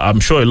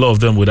I'm sure a lot of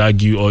them would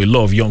argue, or a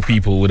lot of young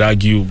people would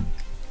argue,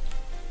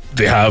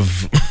 they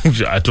have,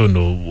 I don't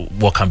know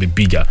what can be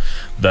bigger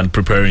than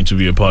preparing to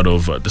be a part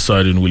of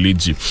deciding who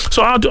leads you.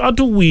 So how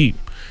do we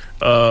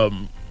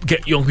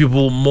get young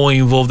people more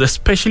involved,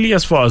 especially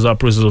as far as our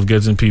process of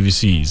getting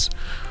PVCs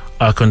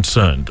are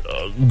concerned?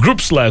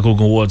 Groups like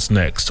Ogun What's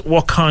Next,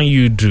 what can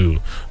you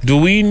do? Do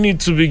we need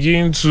to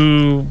begin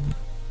to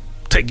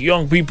take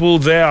young people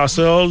there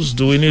ourselves?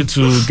 Do we need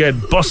to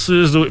get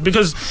buses?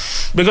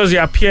 Because it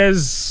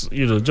appears,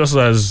 you know, just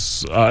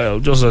as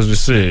we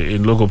say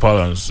in local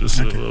parlance,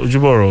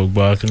 Ojiboro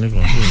back.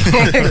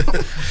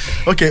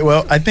 Okay,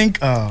 well, I think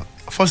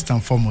first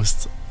and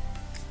foremost,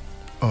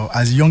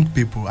 as young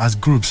people, as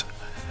groups,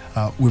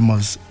 we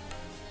must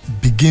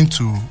begin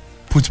to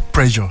put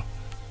pressure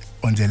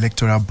on the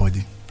electoral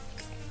body.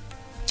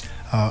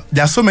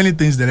 There are so many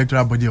things the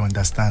electoral body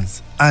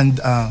understands, and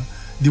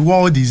the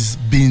world is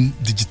being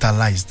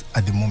digitalized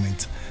at the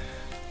moment,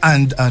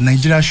 and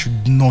Nigeria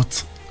should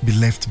not be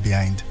left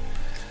behind.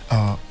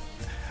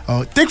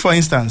 Take, for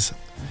instance,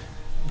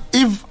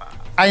 if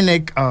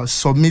INEC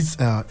submits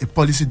a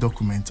policy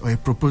document or a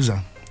proposal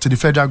to the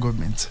federal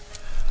government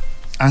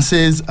and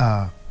says,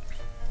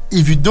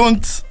 if you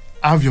don't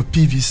have your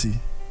PVC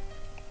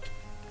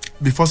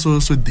before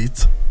so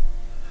date,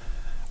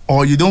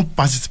 or you don't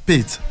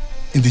participate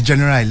in the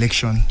general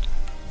election,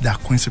 there are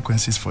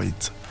consequences for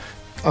it.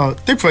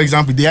 Take, for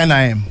example, the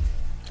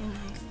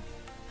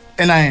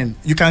NIN.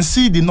 You can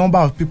see the number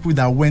of people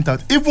that went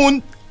out,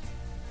 even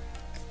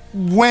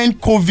when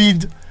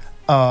COVID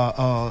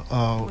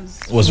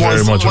was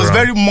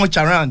very much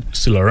around.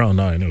 Still around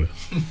now, anyway.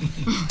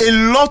 A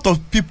lot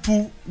of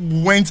people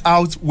went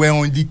out, were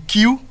on the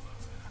queue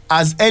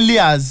as early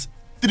as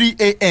 3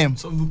 a.m.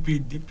 Some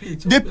paid. They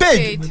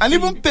paid and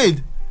even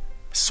paid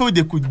so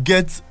they could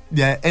get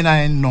their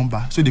NIN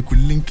number, so they could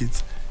link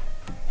it.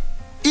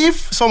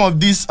 If some of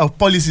these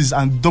policies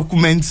and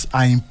documents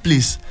are in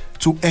place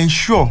to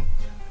ensure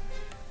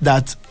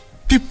that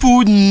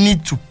people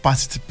need to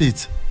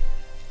participate,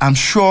 I'm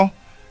sure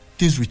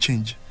things will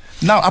change.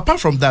 Now, apart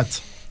from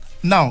that,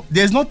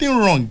 there's nothing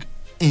wrong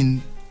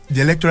in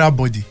the electoral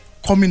body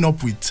coming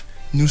up with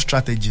new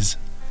strategies.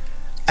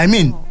 I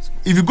mean,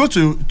 if you go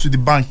to the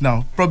bank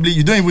now, probably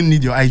you don't even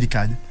need your ID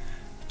card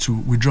to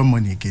withdraw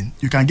money again.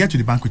 You can get to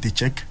the bank with a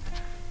check,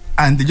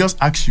 and they just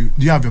ask you,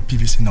 do you have your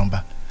PVC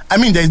number? I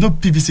mean, there is no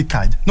PVC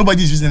card.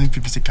 Nobody is using any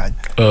PVC card.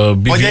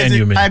 BVN,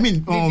 you mean? I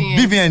mean,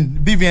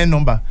 BVN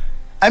number.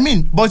 I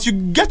mean, but you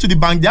get to the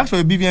bank, they ask for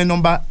your BVN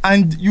number,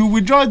 and you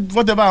withdraw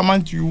whatever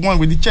amount you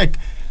want with the check.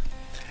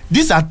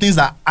 These are things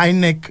that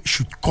INEC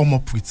should come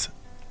up with.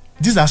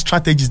 These are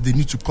strategies they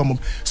need to come up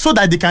so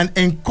that they can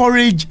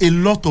encourage a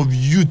lot of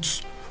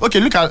youth. Okay,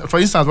 look at, for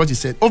instance, what he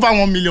said. Over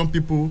 1 million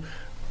people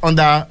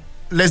under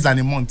less than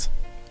a month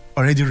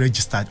already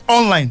registered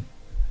online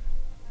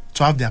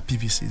to have their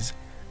PVCs.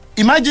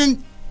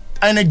 Imagine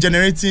INEC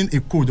generating a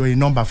code or a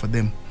number for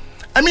them.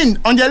 I mean,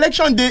 on the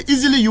election day,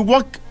 easily you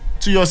walk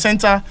to your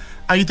center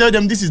and you tell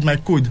them, this is my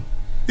code.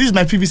 This is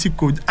my PVC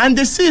code. And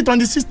they see it on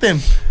the system.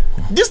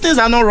 These things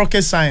are not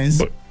rocket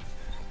science.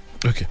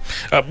 Okay.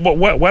 But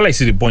while I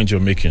see the point you're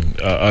making,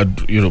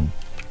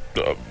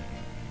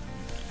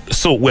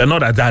 so we're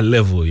not at that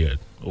level yet.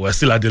 We're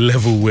still at the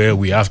level where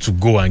we have to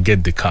go and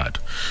get the card.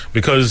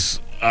 Because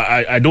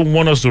I don't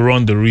want us to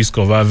run the risk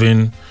of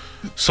having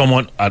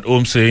someone at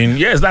home saying,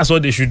 yes, that's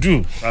what they should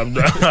do. And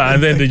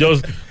then they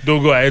just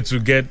don't go ahead to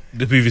get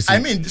the PVC. I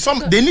mean,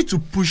 they need to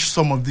push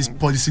some of these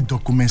policy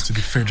documents to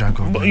the federal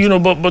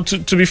government. But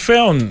to be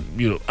fair on,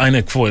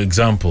 INEC, for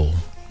example,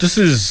 this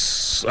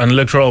is an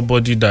electoral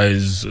body that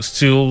is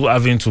still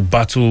having to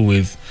battle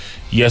with,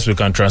 yes, we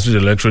can transmit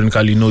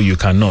electronically. No, you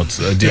cannot.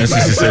 The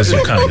NCC says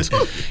you can't.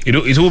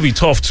 It will be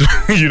tough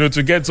to,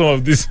 to get some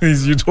of these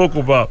things you talk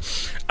about.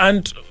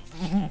 And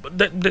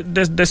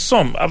there's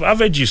some. I've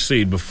heard you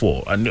say it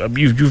before, and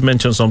you've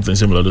mentioned something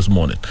similar this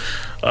morning.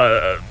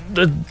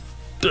 There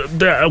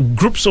are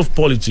groups of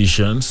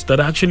politicians that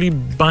are actually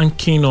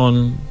banking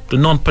on the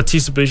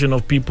non-participation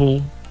of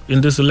people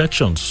in these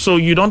elections. So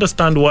you'd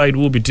understand why it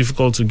will be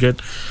difficult to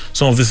get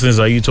some of these things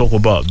that you talk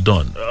about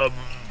done.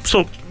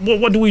 So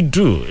what do we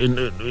do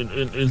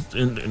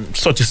in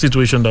such a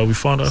situation that we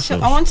found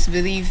ourselves? So I want to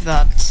believe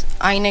that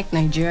INEC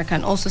Nigeria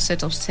can also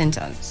set up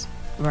centers,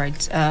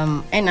 right?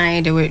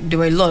 NIA, there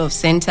were a lot of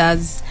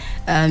centers.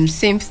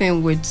 Same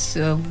thing with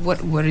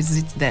what is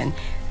it then?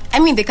 I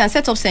mean, they can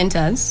set up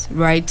centers,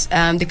 right?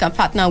 They can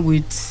partner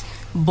with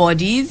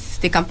bodies.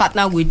 They can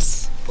partner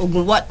with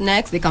What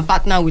Next. They can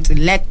partner with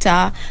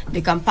Electa.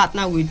 They can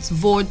partner with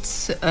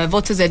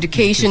Voters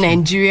Education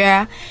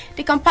Nigeria.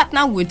 They can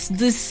partner with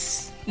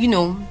this,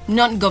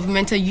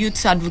 non-governmental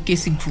youth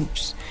advocacy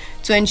groups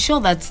to ensure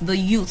that the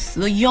youth,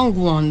 the young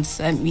ones,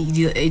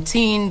 the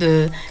 18,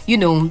 the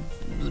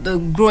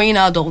growing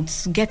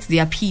adults get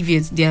their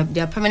PVs,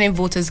 their permanent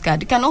voters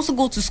card. They can also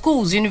go to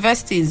schools,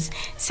 universities,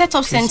 set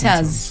up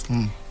centers.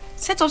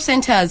 Set up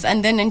centers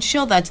and then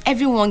ensure that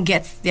everyone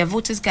gets their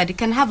voters card. They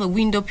can have a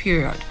window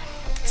period.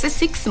 So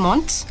 6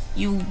 months,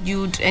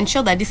 you'd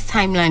ensure that this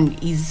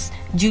timeline is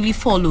duly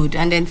followed,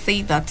 and then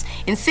say that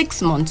in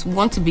 6 months, we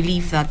want to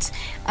believe that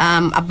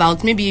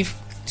about maybe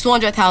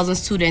 200,000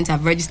 students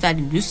have registered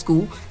in Blue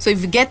School. So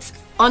if you get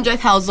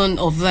 100,000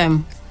 of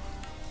them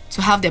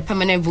to have their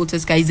permanent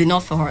voters card is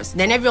enough for us,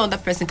 then every other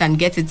person can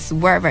get it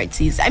wherever it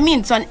is. I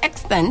mean, to an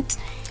extent,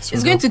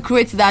 it's going to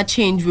create that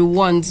change we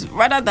want,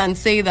 rather than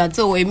say that,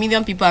 1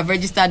 million people have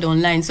registered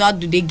online, so how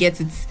do they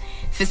get it?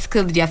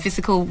 Their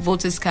physical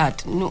voters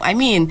card. No, I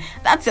mean,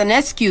 that's an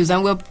excuse,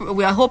 and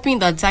we are hoping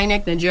that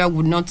INEC Nigeria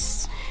would not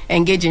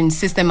engage in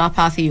system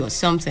apathy or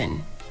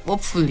something.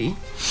 Hopefully.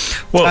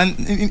 Well, and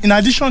in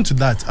addition to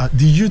that,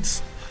 the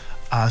youth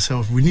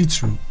ourselves, we need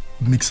to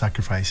make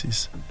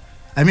sacrifices.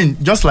 I mean,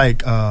 just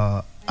like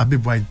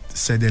Abib White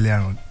said earlier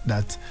on,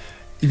 that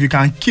if you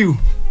can queue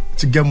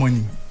to get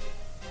money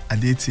at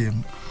the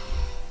ATM,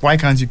 why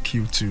can't you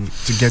queue to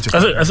get your?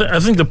 I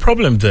think the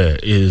problem there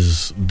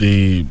is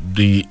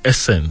the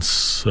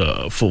essence.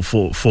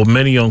 For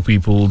many young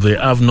people, they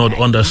have not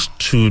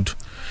understood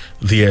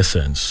the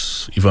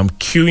essence. If I'm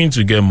queuing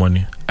to get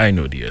money, I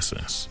know the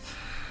essence.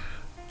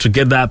 To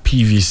get that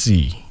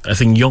PVC, I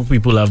think young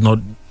people have not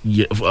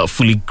yet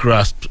fully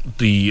grasped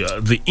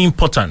the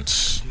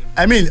importance.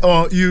 I mean,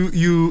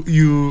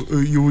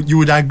 you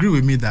would agree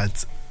with me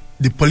that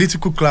the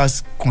political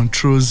class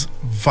controls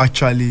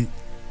virtually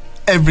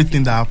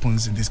everything that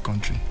happens in this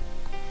country.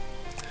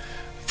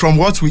 From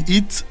what we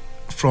eat,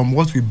 from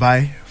what we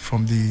buy,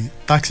 from the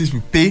taxes we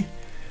pay,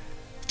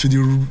 to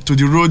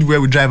the road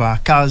where we drive our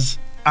cars,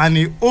 and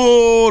a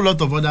whole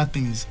lot of other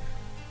things.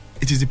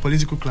 It is the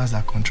political class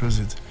that controls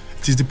it.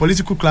 It is the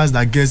political class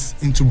that gets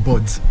into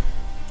boards,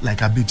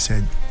 like Abib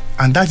said.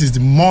 And that is the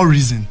more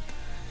reason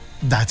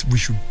that we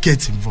should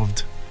get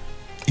involved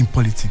in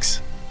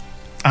politics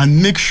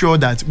and make sure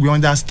that we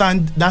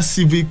understand that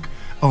civic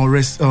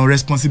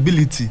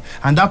responsibility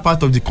and that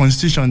part of the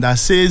constitution that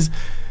says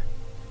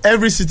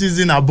every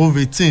citizen above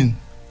 18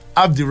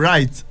 have the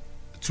right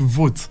to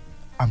vote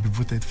and be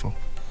voted for.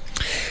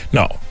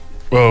 Now,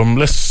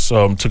 let's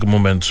take a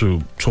moment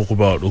to talk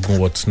about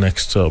what's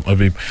next,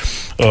 Abib.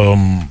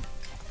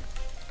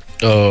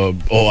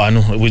 I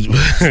know,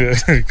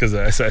 because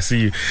I see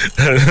you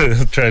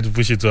trying to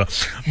push it to her.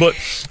 But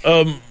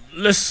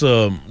let's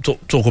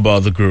talk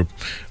about the group.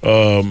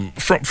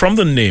 From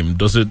the name,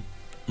 does it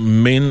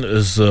mean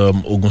is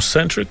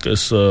Ogun-centric?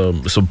 It's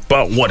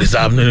about what is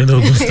happening in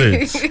Ogun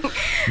State?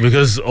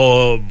 Because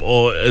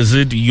or is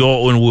it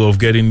your own way of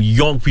getting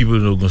young people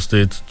in Ogun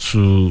State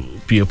to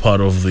be a part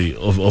of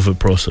a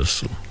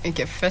process?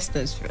 Okay, first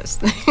things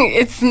first.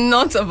 It's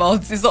not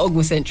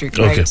Ogun-centric,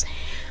 right? Okay.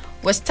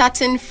 We're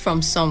starting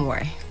from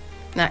somewhere.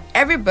 Now,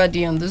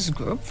 everybody on this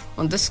group,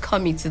 on this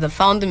committee, the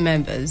founding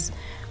members,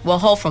 were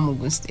all from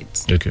Ogun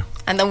State. Okay.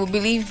 And then we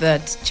believe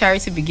that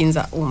charity begins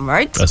at home,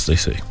 right? As they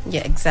say.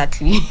 Yeah,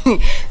 exactly.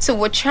 So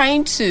we're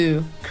trying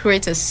to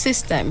create a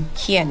system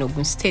here in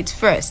Ogun State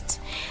first.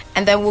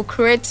 And then would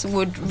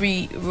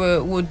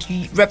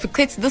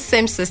replicate the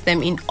same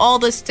system in all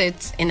the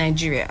states in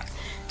Nigeria.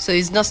 So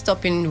it's not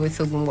stopping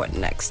with Ogun What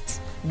Next.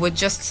 We're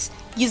just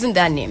using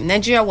that name.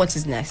 Nigeria What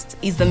Is Next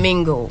is the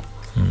main goal,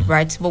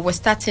 right? But we're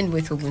starting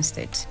with Ogun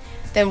State.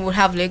 Then we'll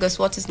have Lagos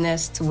What Is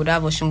Next. We'll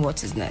have Osun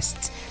What Is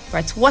Next,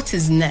 right? What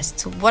is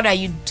next? What are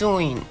you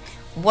doing?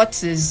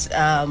 What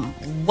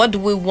do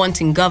we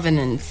want in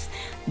governance?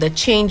 The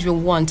change we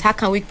want. How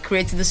can we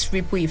create this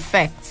ripple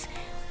effect?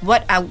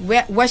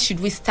 Where should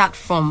we start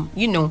from?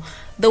 You know,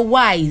 the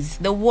whys,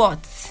 the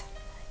what,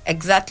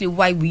 exactly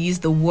why we use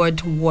the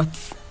word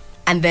what,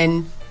 and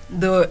then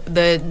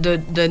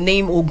the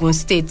name Ogun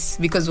State,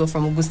 because we're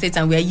from Ogun State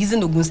and we are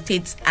using Ogun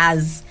State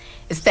as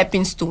a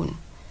stepping stone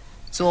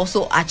to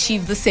also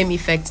achieve the same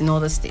effect in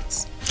other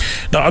states.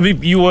 Now, I mean,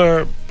 we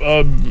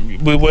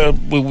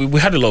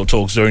had a lot of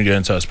talks during the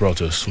entire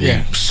protest.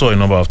 We saw a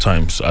number of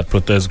times at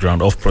protest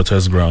ground, off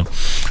protest ground,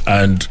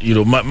 and you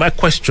know, my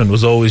question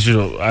was always, you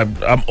know,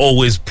 I'm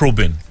always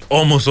probing,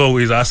 almost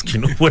always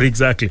asking what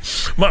exactly.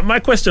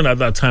 My question at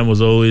that time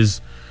was always,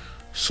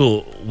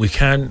 so we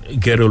can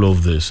get all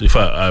of this. If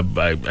I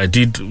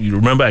did, you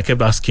remember, I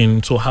kept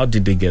asking, so how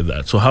did they get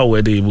that? So how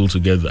were they able to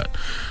get that?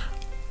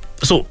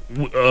 So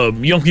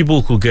young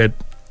people could get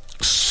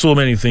so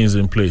many things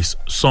in place,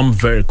 some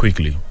very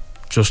quickly,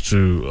 just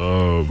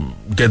to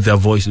get their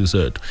voices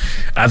heard.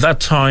 At that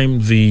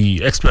time,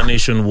 the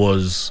explanation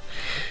was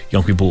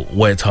young people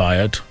were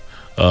tired.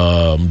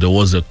 There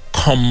was a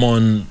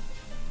common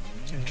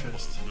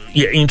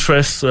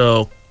interest,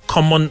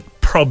 common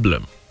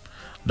problem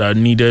that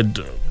needed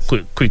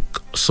quick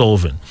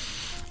solving.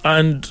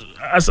 And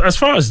as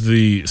far as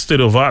the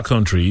state of our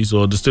countries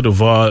or the state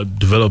of our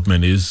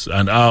development is,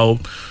 and how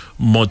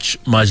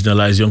much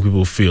marginalized young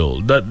people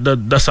feel,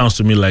 that sounds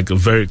to me like a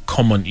very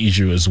common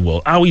issue as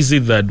well. How is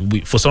it that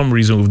for some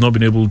reason we've not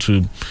been able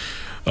to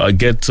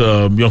get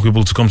young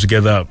people to come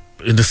together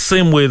in the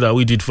same way that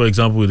we did, for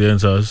example, with the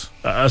NSAS,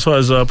 as far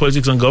as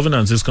politics and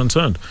governance is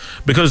concerned?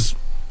 Because,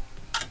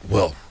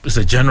 well, it's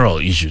a general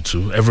issue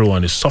too.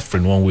 Everyone is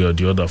suffering one way or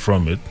the other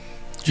from it.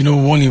 You know,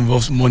 one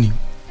involves money,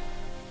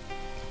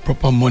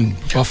 proper money,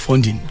 proper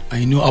funding,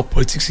 and you know how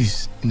politics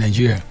is in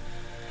Nigeria.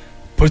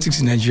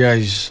 Politics in Nigeria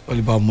is all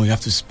about money. You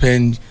have to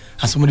spend,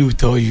 and somebody will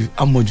tell you,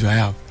 how much do I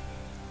have?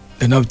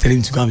 They're not telling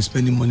you to go and be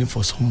spending money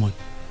for someone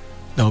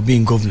that will be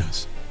in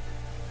governance.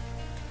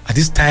 At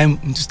this time,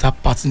 we need to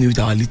start partnering with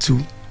our little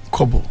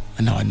kobo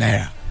and our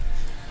naira.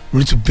 We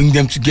need to bring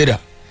them together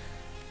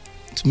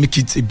to make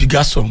it a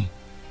bigger sum,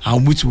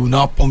 and which will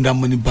now pump that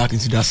money back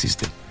into that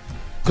system.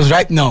 Because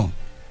right now,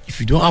 if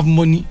you don't have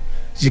money,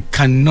 you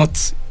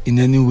cannot in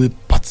any way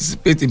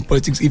participate in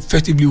politics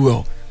effectively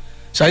well.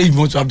 So if you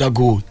want to have that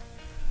goal,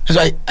 that's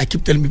why I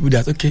keep telling people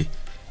that, okay,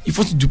 if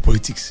you want to do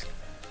politics,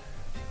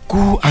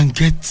 go and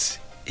get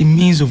a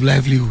means of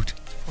livelihood.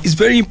 It's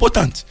very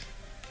important.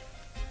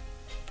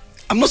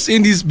 I'm not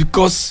saying this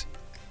because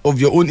of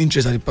your own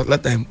interest at the particular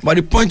time, but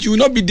the point, you will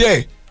not be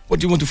there.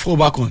 What do you want to fall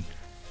back on?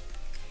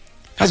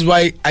 That's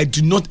why I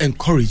do not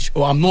encourage,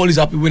 or I'm not always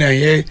happy when I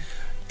hear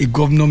a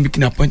governor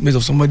making appointments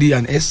of somebody,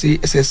 an SA,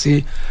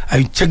 SSA,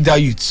 I check that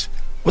youth.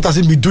 What has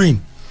he been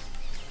doing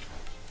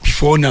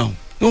before now?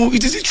 No,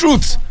 it is the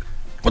truth.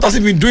 What has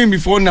he been doing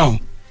before now?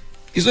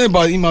 It's not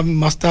about him having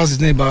masters,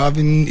 it's not about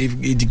having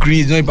a degree,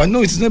 it's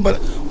not about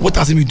what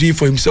has he been doing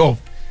for himself.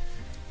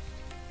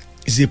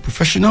 Is he a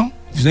professional?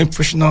 If he's not a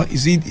professional,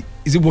 is he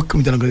working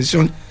with an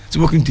organization? Is he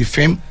working with a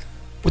firm?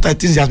 What are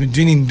things he has been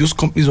doing in those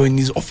companies or in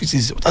his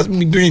offices? What has he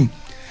been doing?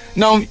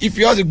 Now, if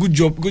he has a good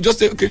job, you could just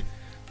say, okay,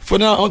 for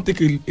now, I'll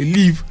take a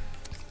leave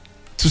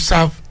to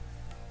serve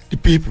the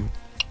people.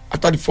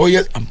 After the 4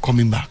 years, I'm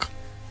coming back.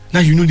 Now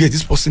you know that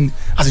this person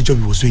has a job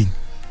he was doing.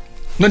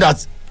 Not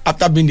that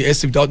after being the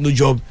SA without no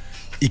job,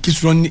 he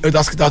keeps running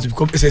other sectors to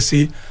become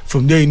SSA.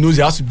 From there, he knows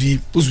he has to be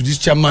close to this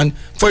chairman.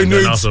 Before you know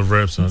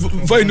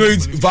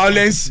it,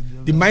 violence,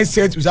 the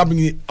mindset was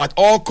happening at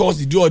all costs.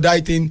 The do or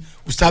die thing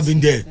will start being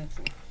there.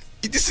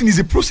 This thing is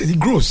a process, it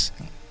grows.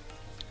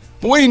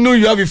 But when you know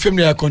you have a firm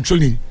that you are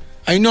controlling,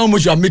 and you know how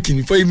much you are making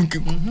before you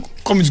even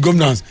come into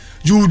governance,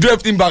 you will do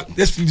everything back.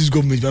 Let's finish this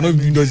government. You are not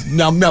doing this.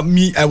 Now,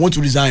 me, I want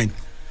to resign.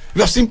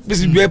 We have seen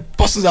places where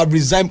persons have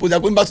resigned, but they are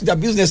going back to their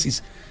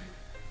businesses.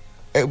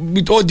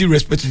 With all due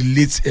respect to the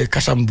late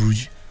Kasham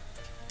Bruj,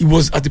 it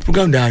was at the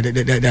program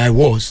that I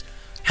was,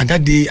 and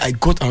that day I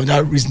got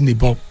another reason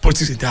about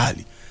politics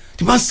entirely.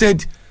 The man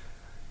said,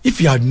 if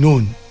he had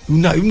known, he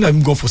would not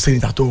even gone for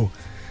Senate at all.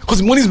 Because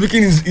the money he's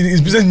making in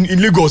his business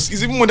in Lagos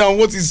is even more than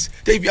what is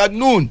there if he had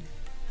known.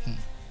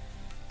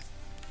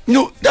 You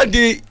know, that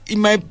day,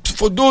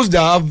 for those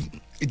that have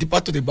a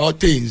department about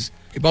things,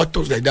 about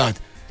talks like that,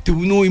 they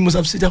will know he must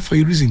have said that for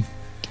a reason.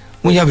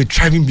 When you have a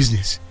thriving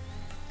business,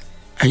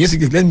 and yes,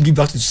 let me give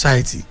back to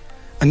society,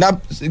 and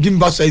that giving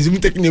back to society is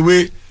even taking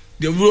away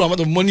the real amount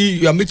of money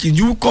you are making,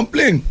 you will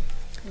complain.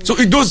 So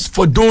it does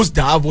for those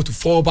that have what to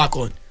fall back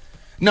on.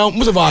 Now,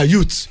 most of our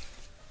youths,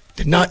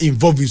 they're now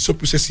involved in sub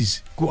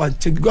processes. Go and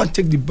take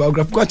the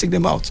biography, go and take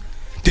them out.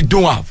 They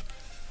don't have.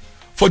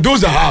 For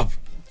those that have,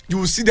 you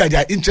will see that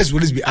their interest will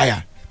always be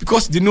higher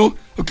because they know,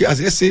 okay,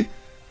 as I say,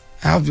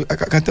 I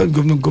can tell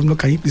the governor,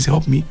 can you please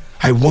help me?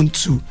 I want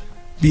to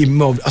be a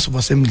member of the House of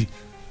Assembly.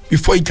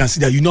 Before you can see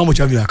that, you know how much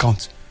you have in your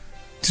account.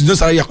 It's not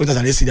salary account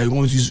and they say that you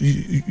want to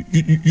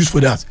use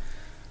for that.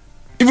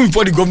 Even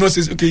before the governor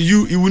says, okay,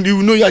 you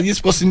will know you are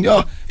this person,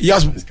 he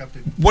has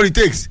what it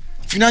takes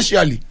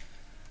financially.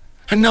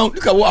 And now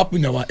look at what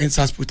happened in our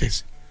NSAS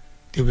protest.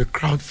 They were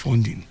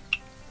crowdfunding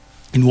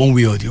in one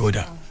way or the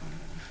other.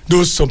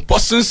 Though some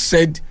persons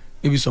said,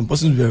 maybe some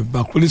persons were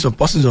bankrolling some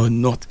persons or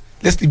not.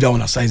 Let's leave that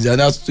one aside. There's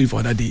another story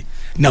for another day.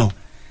 Now,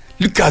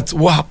 look at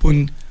what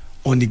happened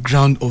on the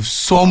ground of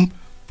some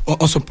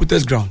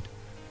protest ground.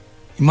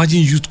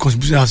 Imagine youth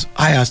contribution as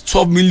high as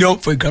 12 million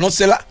for a groundnut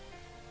seller.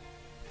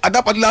 At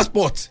that particular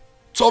spot,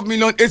 12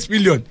 million, 8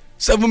 million,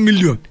 7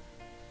 million.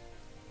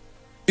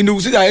 You know,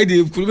 we say that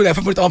they could be like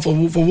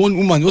 500,000 for one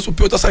woman. Also,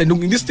 pay outside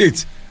in this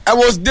state. I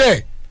was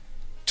there.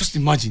 Just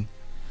imagine.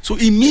 So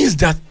it means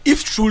that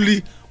if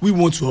truly we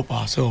want to help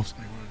ourselves,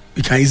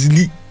 we can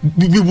easily,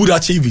 we would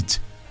achieve it.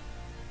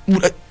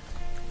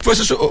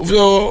 Professor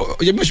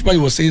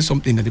Yemi was saying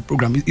something at the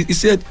program. He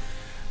said,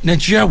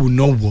 Nigeria will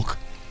not work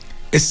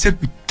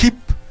except we keep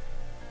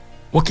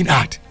working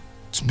hard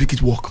to make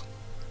it work.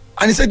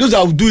 And he said those that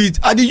will do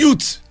it are the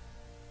youth.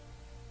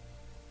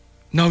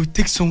 Now it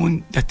takes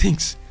someone that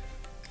thinks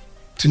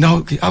to now,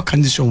 okay, how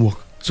can this one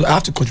work? So I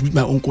have to contribute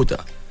my own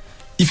quota.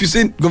 If you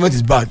say government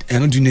is bad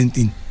and not doing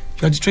anything,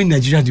 you are destroying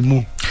Nigeria the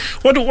more.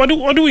 What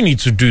do we need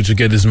to do to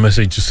get this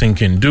message to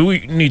sink in? Do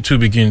we need to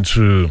begin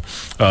to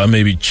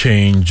maybe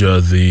change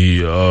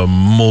the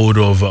mode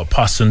of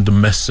passing the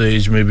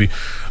message? Maybe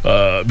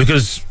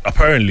because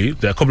apparently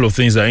there are a couple of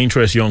things that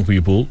interest young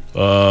people.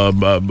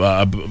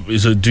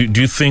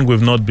 Do you think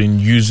we've not been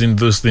using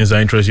those things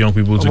that interest young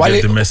people to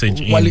get the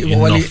message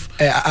enough?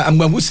 I'm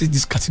going to say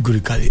this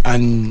categorically,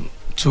 and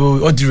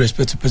to all due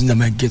respect to the person that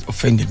might get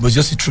offended, but it's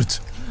just the truth.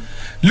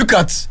 Look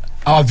at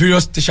our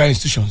various tertiary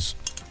institutions.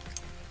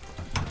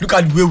 Look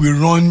at the way we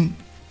run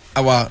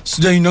our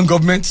student union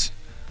government,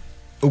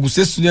 Ogun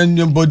State Student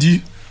Union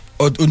Body,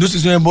 or Ondo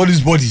State Student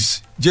Bodies,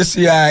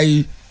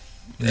 JCI,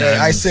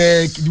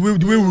 ISEC, the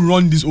way we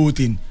run this whole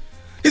thing.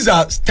 These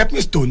are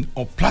stepping stone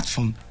or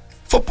platform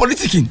for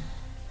politicking.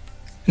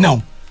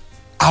 Now,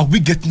 are we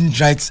getting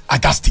right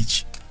at that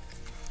stage?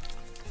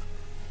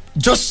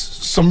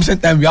 Just some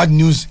recent time we had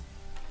news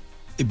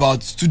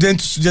about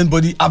student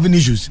body having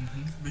issues.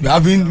 We're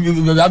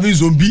having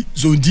zone B,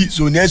 zone D,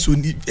 zone S,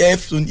 zone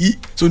F, zone E,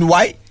 zone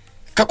Y,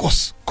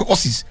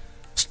 caucuses,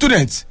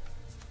 students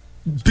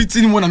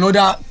beating one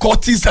another,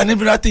 courts and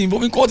everything,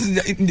 involving courts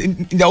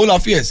in their own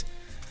affairs.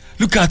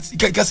 Look at, you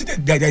can see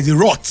that there is a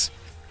rot,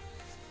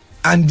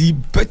 and the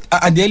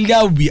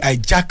earlier we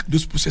hijack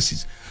those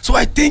processes. So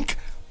I think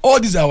all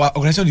these our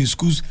organizations in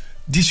schools,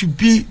 this should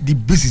be the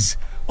basis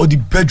or the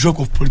bedrock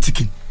of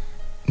politicking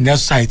in our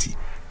society.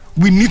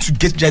 We need to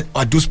get right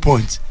at those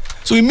points.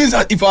 So it means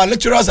that if our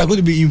lecturers are going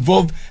to be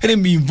involved, let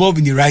them be involved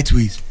in the right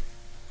ways.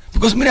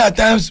 Because many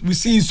times we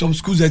see in some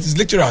schools that it's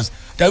lecturers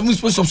that even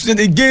sponsor some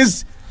students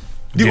against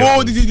the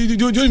whole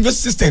university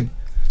system.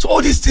 So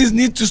all these things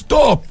need to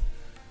stop.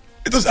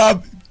 Let us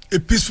have a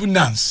peaceful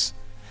NANS.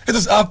 Let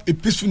us have a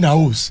peaceful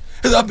NAOS.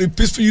 Let us have a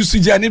peaceful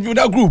UCJ and every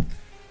other group.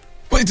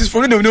 But it is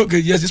for them to know, okay,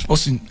 yes, this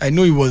person, I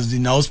know he was the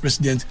NAOS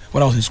president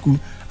when I was in school.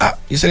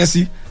 You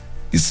see,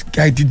 this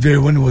guy did very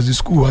well when he was in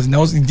school. As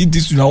now he did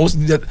this, now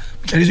did that.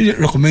 We can usually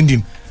recommend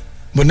him.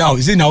 But now,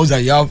 is it now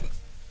that you have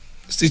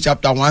say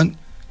chapter 1,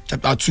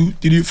 chapter 2,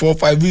 3, 4,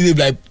 5, we have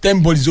like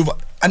 10 bodies over.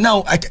 And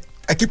now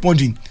I keep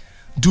wondering,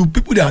 do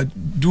people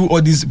that do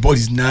all these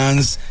bodies,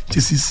 NANS,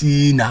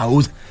 JCC,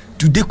 now,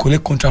 do they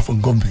collect contract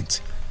from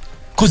government?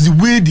 Because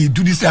the way they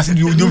do this, they're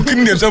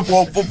killing themselves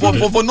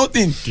for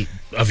nothing.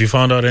 Have you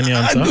found out any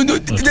answer?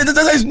 The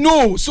answer is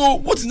no. So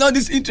what is now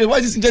this interest? Why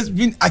is this interest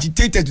being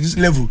agitated to this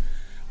level?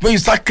 When you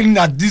start cleaning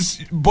at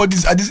these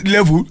bodies at this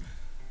level,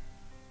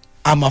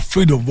 I'm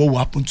afraid of what will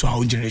happen to our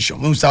own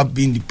generation. When we start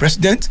being the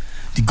president,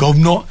 the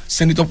governor,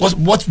 senator, because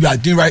what we are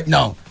doing right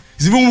now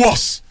is even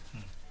worse.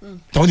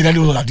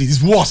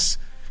 It's worse.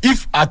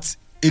 If at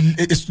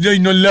a student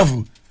union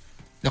level,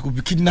 there could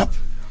be kidnapped,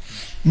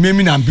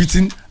 maiming and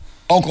beating,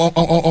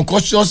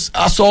 unconscious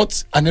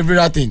assault and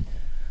everything.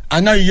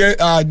 And now you hear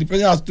the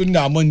president has told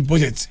that money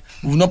budget.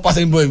 We will not pass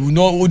anybody, we will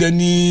not hold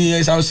any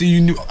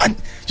SRC, and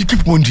you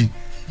keep wondering,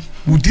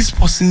 would these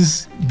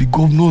persons be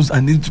governors?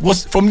 And it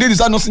was from there they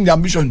start not seeing the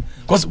ambition.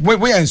 Because when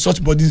you're in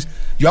such bodies,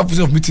 you have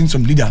process of meeting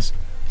some leaders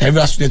that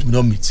every student will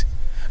not meet.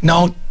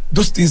 Now,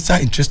 those things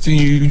are interesting.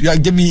 You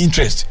give me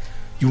interest.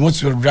 You want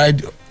to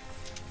ride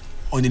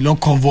on a long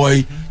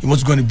convoy, you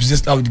want to go on a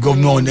business now with the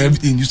governor and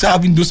everything. You start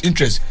having those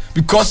interests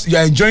because you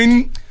are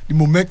enjoying the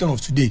momentum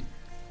of today.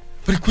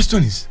 But the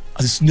question is,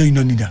 as a senior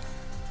union leader,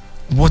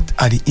 what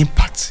are the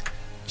impacts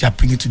you are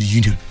bringing to the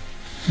union?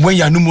 when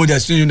you are no more, they're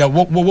saying that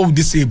what would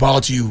they say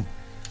about you?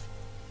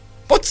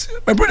 But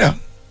my brother,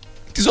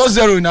 it is all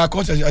zero in our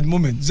culture at the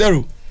moment.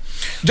 Zero.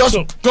 Just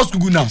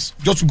Google now.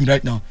 Just Google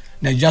right now.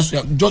 Now just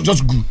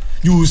Google.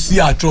 You will see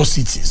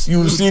atrocities.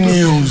 You will see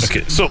news.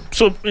 Okay, so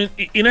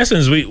in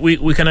essence,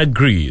 we can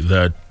agree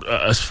that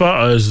as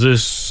far as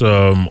this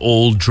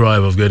old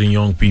drive of getting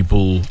young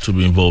people to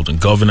be involved in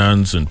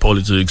governance and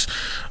politics,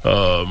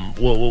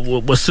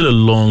 we're still a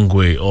long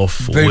way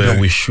off where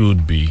we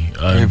should be,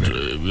 and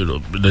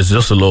there's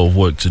just a lot of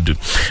work to do.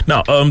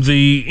 Now,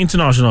 the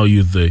International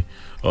Youth Day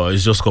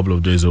is just a couple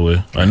of days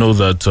away. I know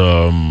that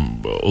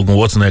Ogun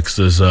What's Next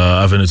is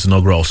having its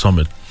inaugural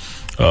summit.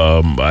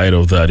 Ahead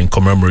of that, in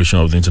commemoration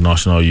of the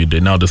International Youth Day.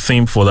 Now, the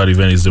theme for that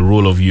event is the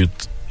role of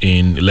youth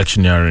in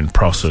electioneering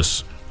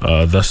process.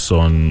 That's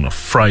on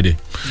Friday,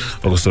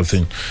 August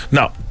 13th.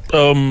 Now,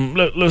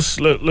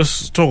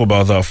 let's talk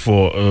about that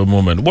for a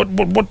moment. What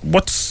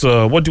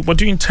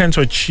do you intend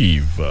to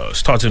achieve,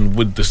 starting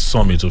with the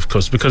summit, of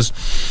course? Because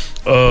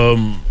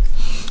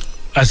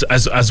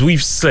as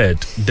we've said,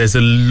 there's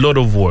a lot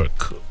of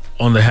work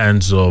on the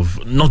hands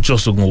of not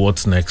just Ogun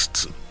What's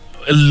Next,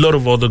 a lot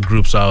of other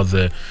groups out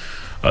there.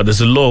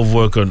 There's a lot of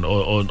work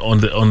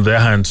on their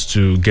hands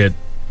to get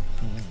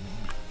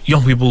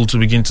young people to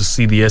begin to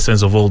see the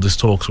essence of all these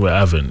talks we're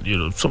having. You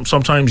know,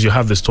 sometimes you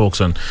have these talks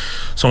and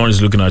someone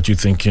is looking at you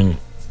thinking,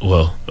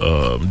 well,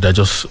 they're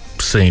just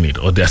saying it,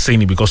 or they're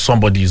saying it because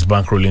somebody is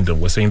bankrolling them.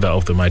 We're saying that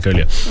off the mic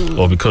earlier,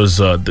 or because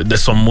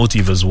there's some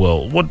motive as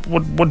well.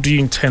 What do you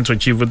intend to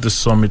achieve with this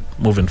summit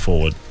moving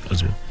forward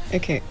as well?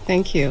 Okay,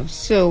 thank you.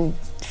 So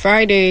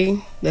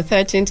Friday, the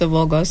 13th of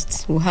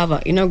August, we'll have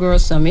our inaugural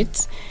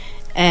summit.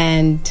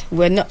 And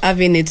we're not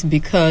having it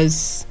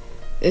because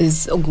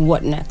it's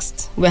what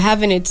next. We're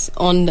having it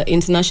on the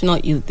International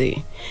Youth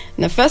Day.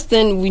 And the first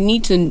thing, we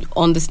need to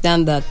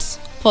understand that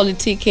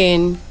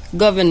politicking,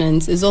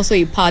 governance is also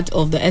a part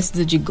of the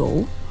SDG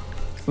goal,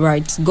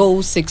 right?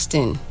 Goal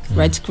 16,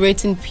 right?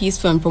 Creating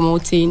peaceful and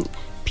promoting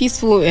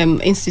peaceful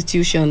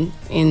institution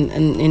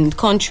in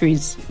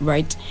countries,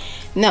 right?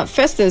 Now,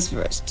 first things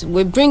first,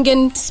 we're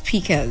bringing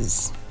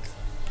speakers.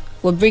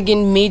 We're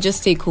bringing major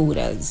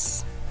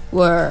stakeholders.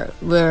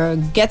 We're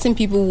getting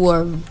people who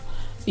are,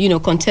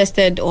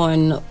 contested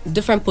on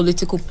different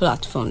political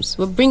platforms.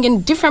 We're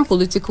bringing different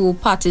political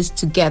parties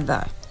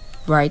together,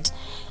 right?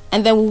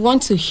 And then we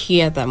want to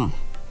hear them.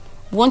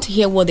 We want to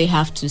hear what they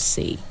have to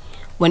say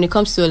when it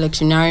comes to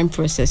electioneering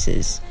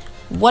processes.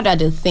 What are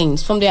the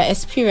things from their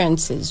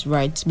experiences,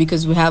 right?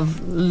 Because we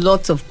have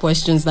lots of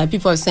questions, like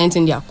people are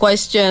sending their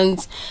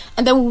questions,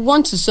 and then we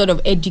want to sort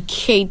of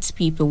educate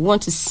people, we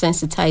want to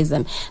sensitize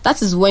them.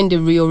 That is when the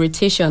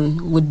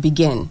reorientation would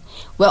begin.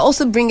 We're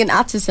also bringing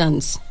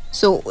artisans.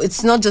 So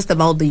it's not just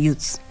about the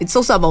youths, it's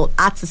also about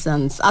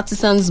artisans.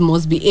 Artisans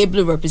must be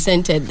ably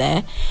represented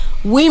there.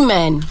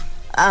 Women,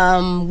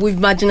 we've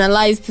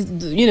marginalized,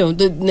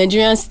 the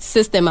Nigerian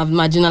system have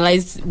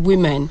marginalized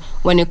women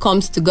when it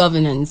comes to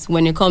governance,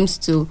 when it comes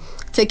to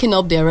taking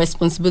up their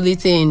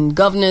responsibility in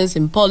governance,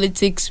 in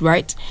politics,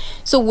 right?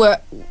 So we're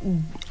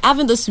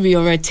having this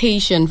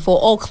reorientation for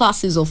all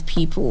classes of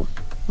people,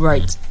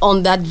 right,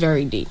 on that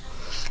very day.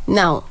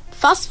 Now,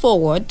 fast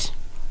forward,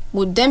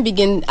 we'll then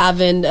begin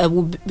having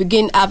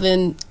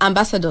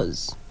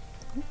ambassadors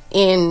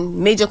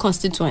in major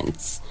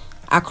constituents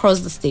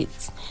across the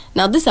states.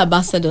 Now, these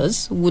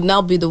ambassadors would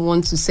now be the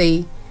ones to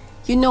say,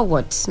 you know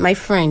what, my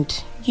friend,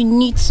 you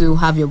need to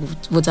have your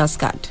voter's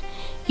card.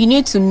 You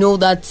need to know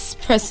that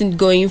person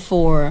going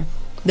for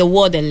the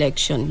ward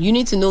election. You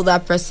need to know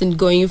that person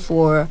going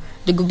for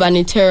the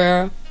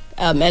gubernatorial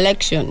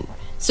election.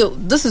 So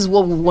this is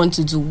what we want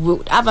to do.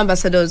 We'll have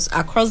ambassadors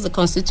across the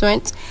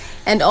constituent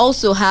and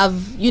also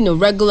have,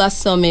 regular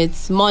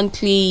summits,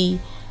 monthly,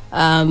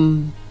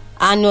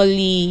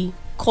 annually,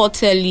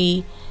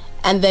 quarterly,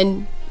 and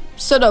then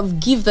sort of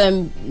give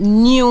them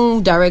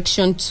new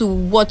direction to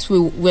what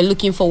we're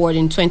looking forward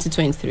in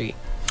 2023.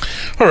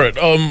 All right.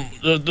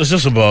 There's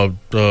just about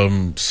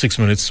 6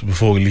 minutes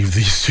before we leave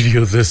the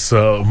studio this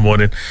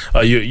morning.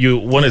 You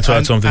wanted to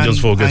add something just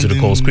before we get to the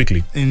calls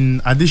quickly.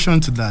 In addition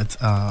to that,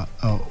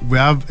 we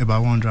have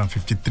about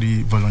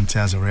 153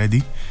 volunteers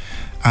already.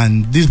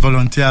 And these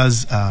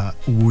volunteers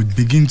would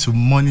begin to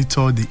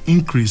monitor the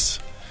increase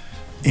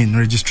in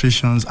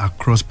registrations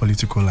across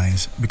political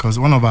lines, because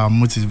one of our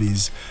motives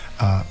is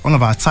one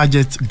of our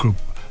target group,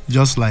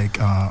 just like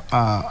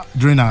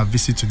during our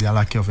visit to the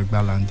Alake of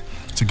Egbaland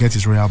to get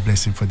his royal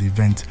blessing for the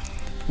event,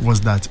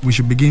 was that we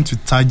should begin to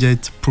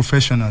target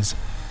professionals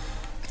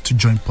to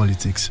join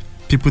politics,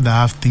 people that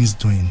have things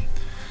doing.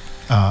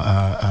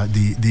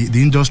 The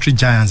industry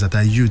giants that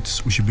are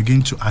youths, we should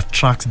begin to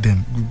attract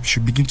them. We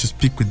should begin to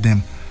speak with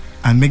them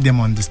and make them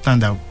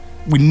understand that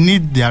we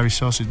need their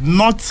resources,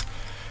 not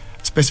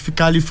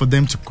specifically for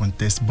them to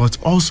contest, but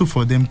also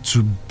for them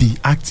to be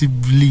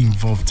actively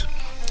involved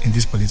in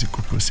this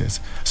political process.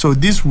 So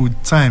this will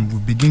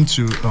begin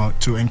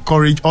to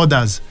encourage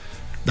others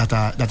that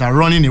are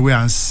running away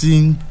and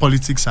seeing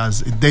politics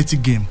as a dirty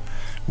game.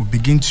 Will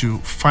begin to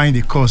find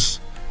a cause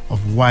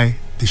of why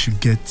they should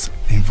get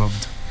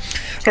involved.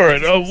 All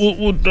right,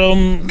 we'll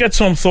get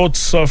some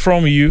thoughts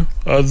from you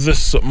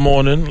this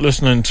morning,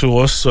 listening to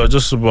us.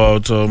 Just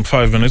about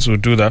 5 minutes, we'll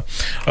do that.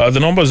 The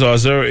numbers are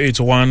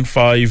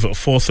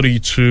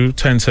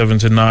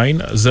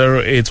 0815-432-1079,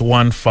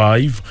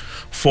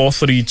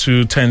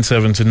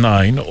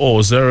 0815-432-1079, or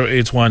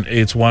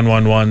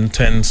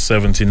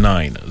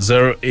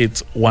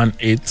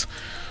 0818-111-1079,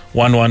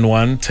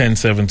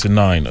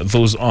 0818-111-1079.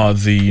 Those are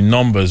the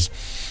numbers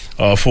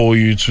for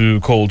you to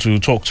call to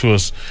talk to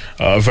us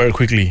very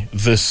quickly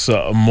this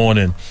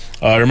morning.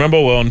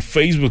 Remember, we're on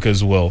Facebook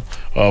as well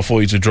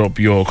for you to drop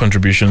your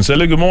contributions.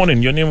 Hello, good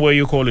morning. Your name, where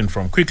you calling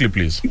from? Quickly,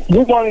 please.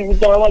 Good morning,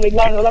 Mr.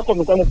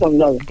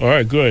 All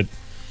right, good.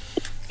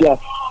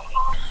 Yes.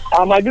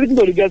 My greeting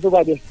to the guests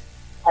over there.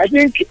 I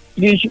think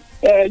the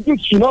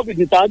youth should not be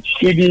detached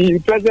with the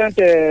present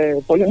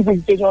political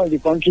situation in the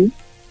country.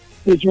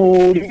 It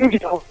will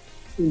reduce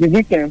the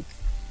victim.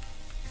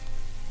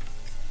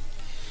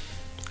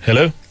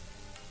 Hello?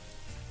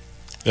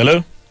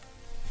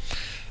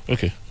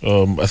 Okay.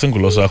 I think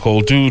we lost our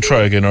call. Do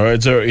try again, all right?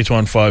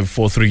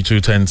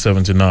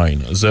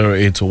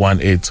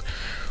 0815-432-1079,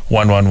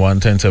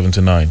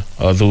 0818-111-1079.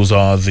 Those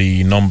are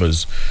the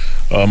numbers.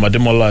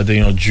 Ademola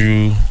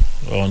Adeyanju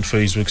on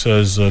Facebook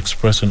says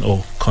expressing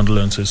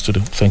condolences to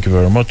them. Thank you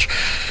very much.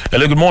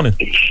 Hello, good morning.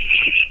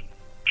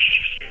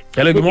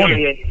 Hello, good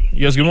morning.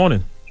 Yes, good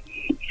morning.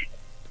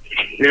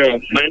 Yeah,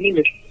 my name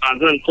is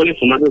Azan, calling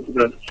from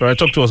Madrid. All right,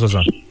 talk to us,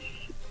 Azan.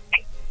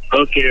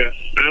 Okay, I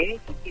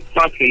want to take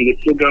part in the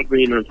program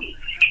going on.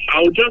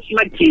 I would just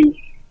like to,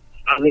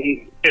 I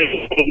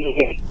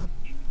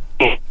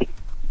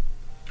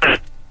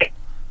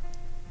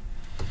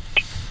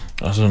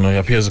don't know, it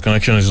appears the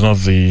connection is not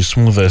the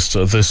smoothest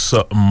this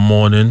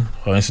morning.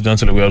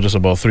 Incidentally, we have just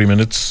about 3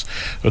 minutes.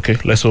 Okay,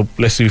 let's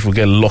see if we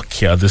get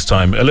luckier this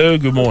time. Hello,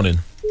 good morning.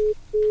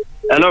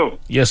 Hello.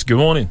 Yes, good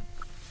morning.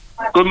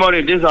 Good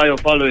morning. This is Ayo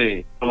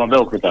Faloye from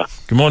Abeokuta.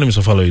 Good morning,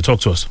 Mr. Faloye.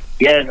 Talk to us.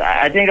 Yes,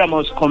 I think I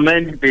must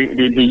commend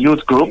the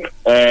youth group.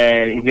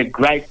 It's a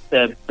great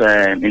step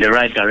in the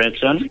right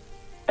direction.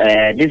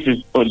 This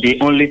is the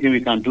only thing we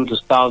can do to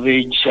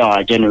salvage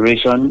our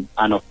generation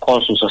and, of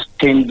course, to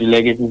sustain the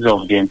legacies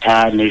of the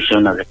entire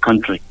nation as a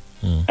country.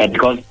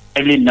 Because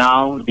every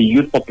now, the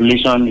youth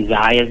population is the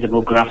highest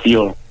demography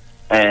of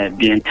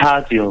the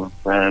entirety of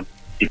the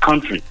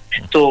country.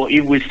 So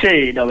if we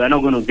say that we're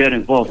not going to get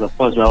involved, of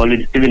course, we're only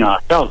deceiving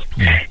ourselves.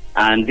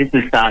 And this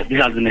has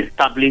been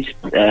established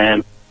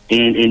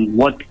in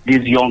what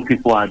these young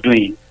people are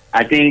doing.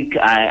 I think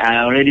I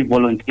already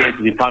volunteered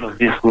to be part of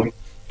this group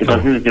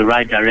because this is the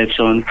right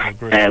direction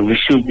we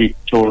should be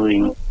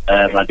towing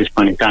at this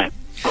point in time.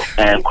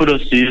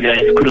 Kudos to you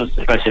guys. Kudos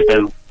to Fresh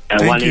FM.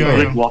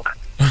 Great work.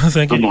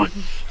 Thank you. Good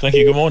morning. Thank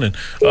you. Good morning.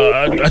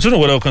 I don't know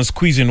whether I can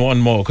squeeze in one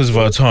more because of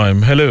our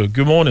time. Hello.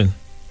 Good morning.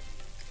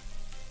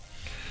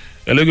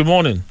 Hello, good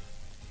morning.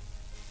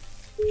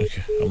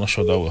 Okay, I'm not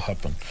sure that will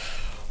happen.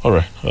 All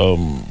right. Hello.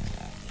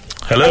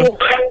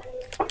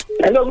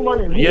 Hello, good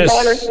morning.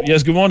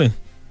 Yes, good morning.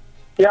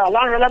 Yeah,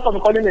 I'm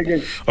calling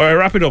again. All right,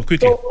 wrap it up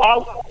quickly. So, I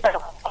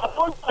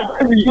want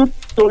the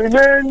youth to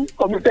remain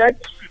committed,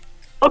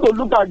 not to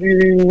look at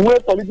the way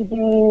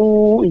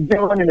political is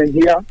going on in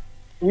Nigeria.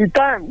 With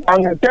time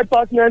and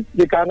steadfastness,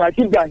 they can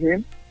achieve their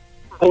aim.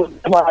 So,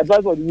 my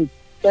advice for the youth.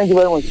 Thank you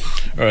very much.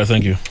 All right,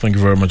 thank you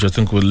very much. I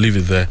think we'll leave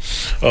it there.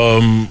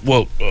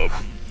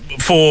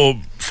 For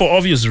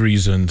obvious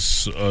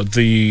reasons,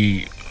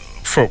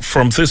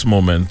 from this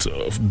moment,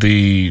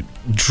 the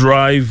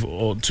drive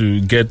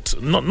to get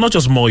not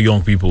just more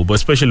young people, but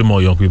especially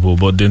more young people,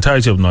 but the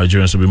entirety of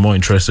Nigerians to be more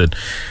interested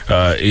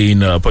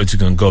in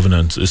political and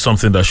governance is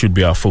something that should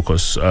be our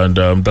focus, and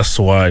that's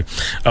why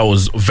I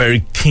was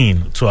very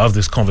keen to have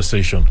this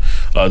conversation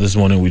this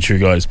morning with you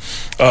guys.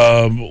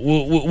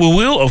 We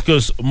will, of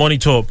course,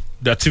 monitor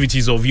the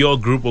activities of your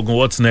group, Ogun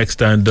What's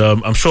Next, and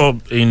I'm sure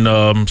in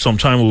some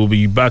time we'll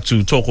be back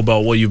to talk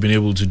about what you've been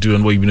able to do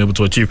and what you've been able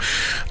to achieve.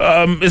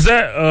 Is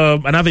there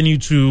an avenue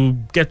to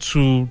get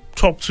to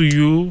talk to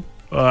you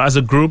as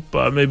a group?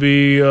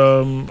 Maybe, I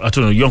don't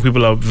know, young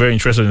people are very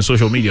interested in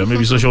social media,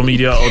 maybe social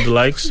media or the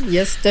likes?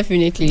 Yes,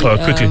 definitely.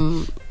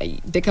 Quickly.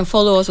 They can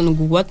follow us on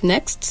Ogun What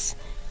Next,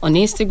 on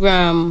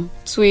Instagram,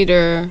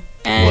 Twitter,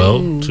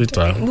 and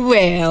Twitter.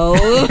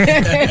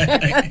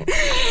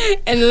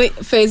 and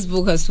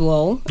Facebook as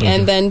well. Okay.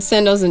 And then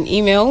send us an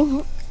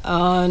email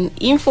on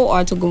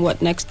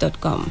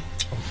info@ogunwhatnext.com.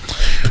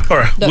 All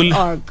right.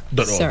 .org.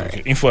 Sorry.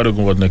 Okay.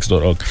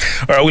 info@ogunwhatnext.org. All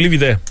right, we'll leave you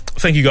there.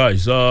 Thank you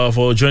guys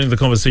for joining the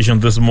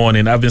conversation this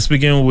morning. I've been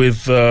speaking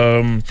with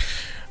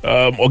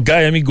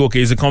Ogayemi Goke.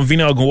 He's a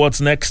convener of Ogun What's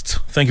Next.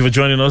 Thank you for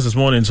joining us this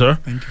morning, sir.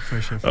 Thank you,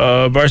 Fresh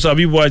FM. Barrister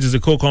Abib White is the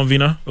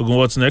co-convener of Ogun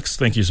What's Next.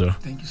 Thank you, sir.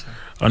 Thank you, sir.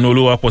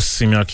 Anolu Akwas Simiaki.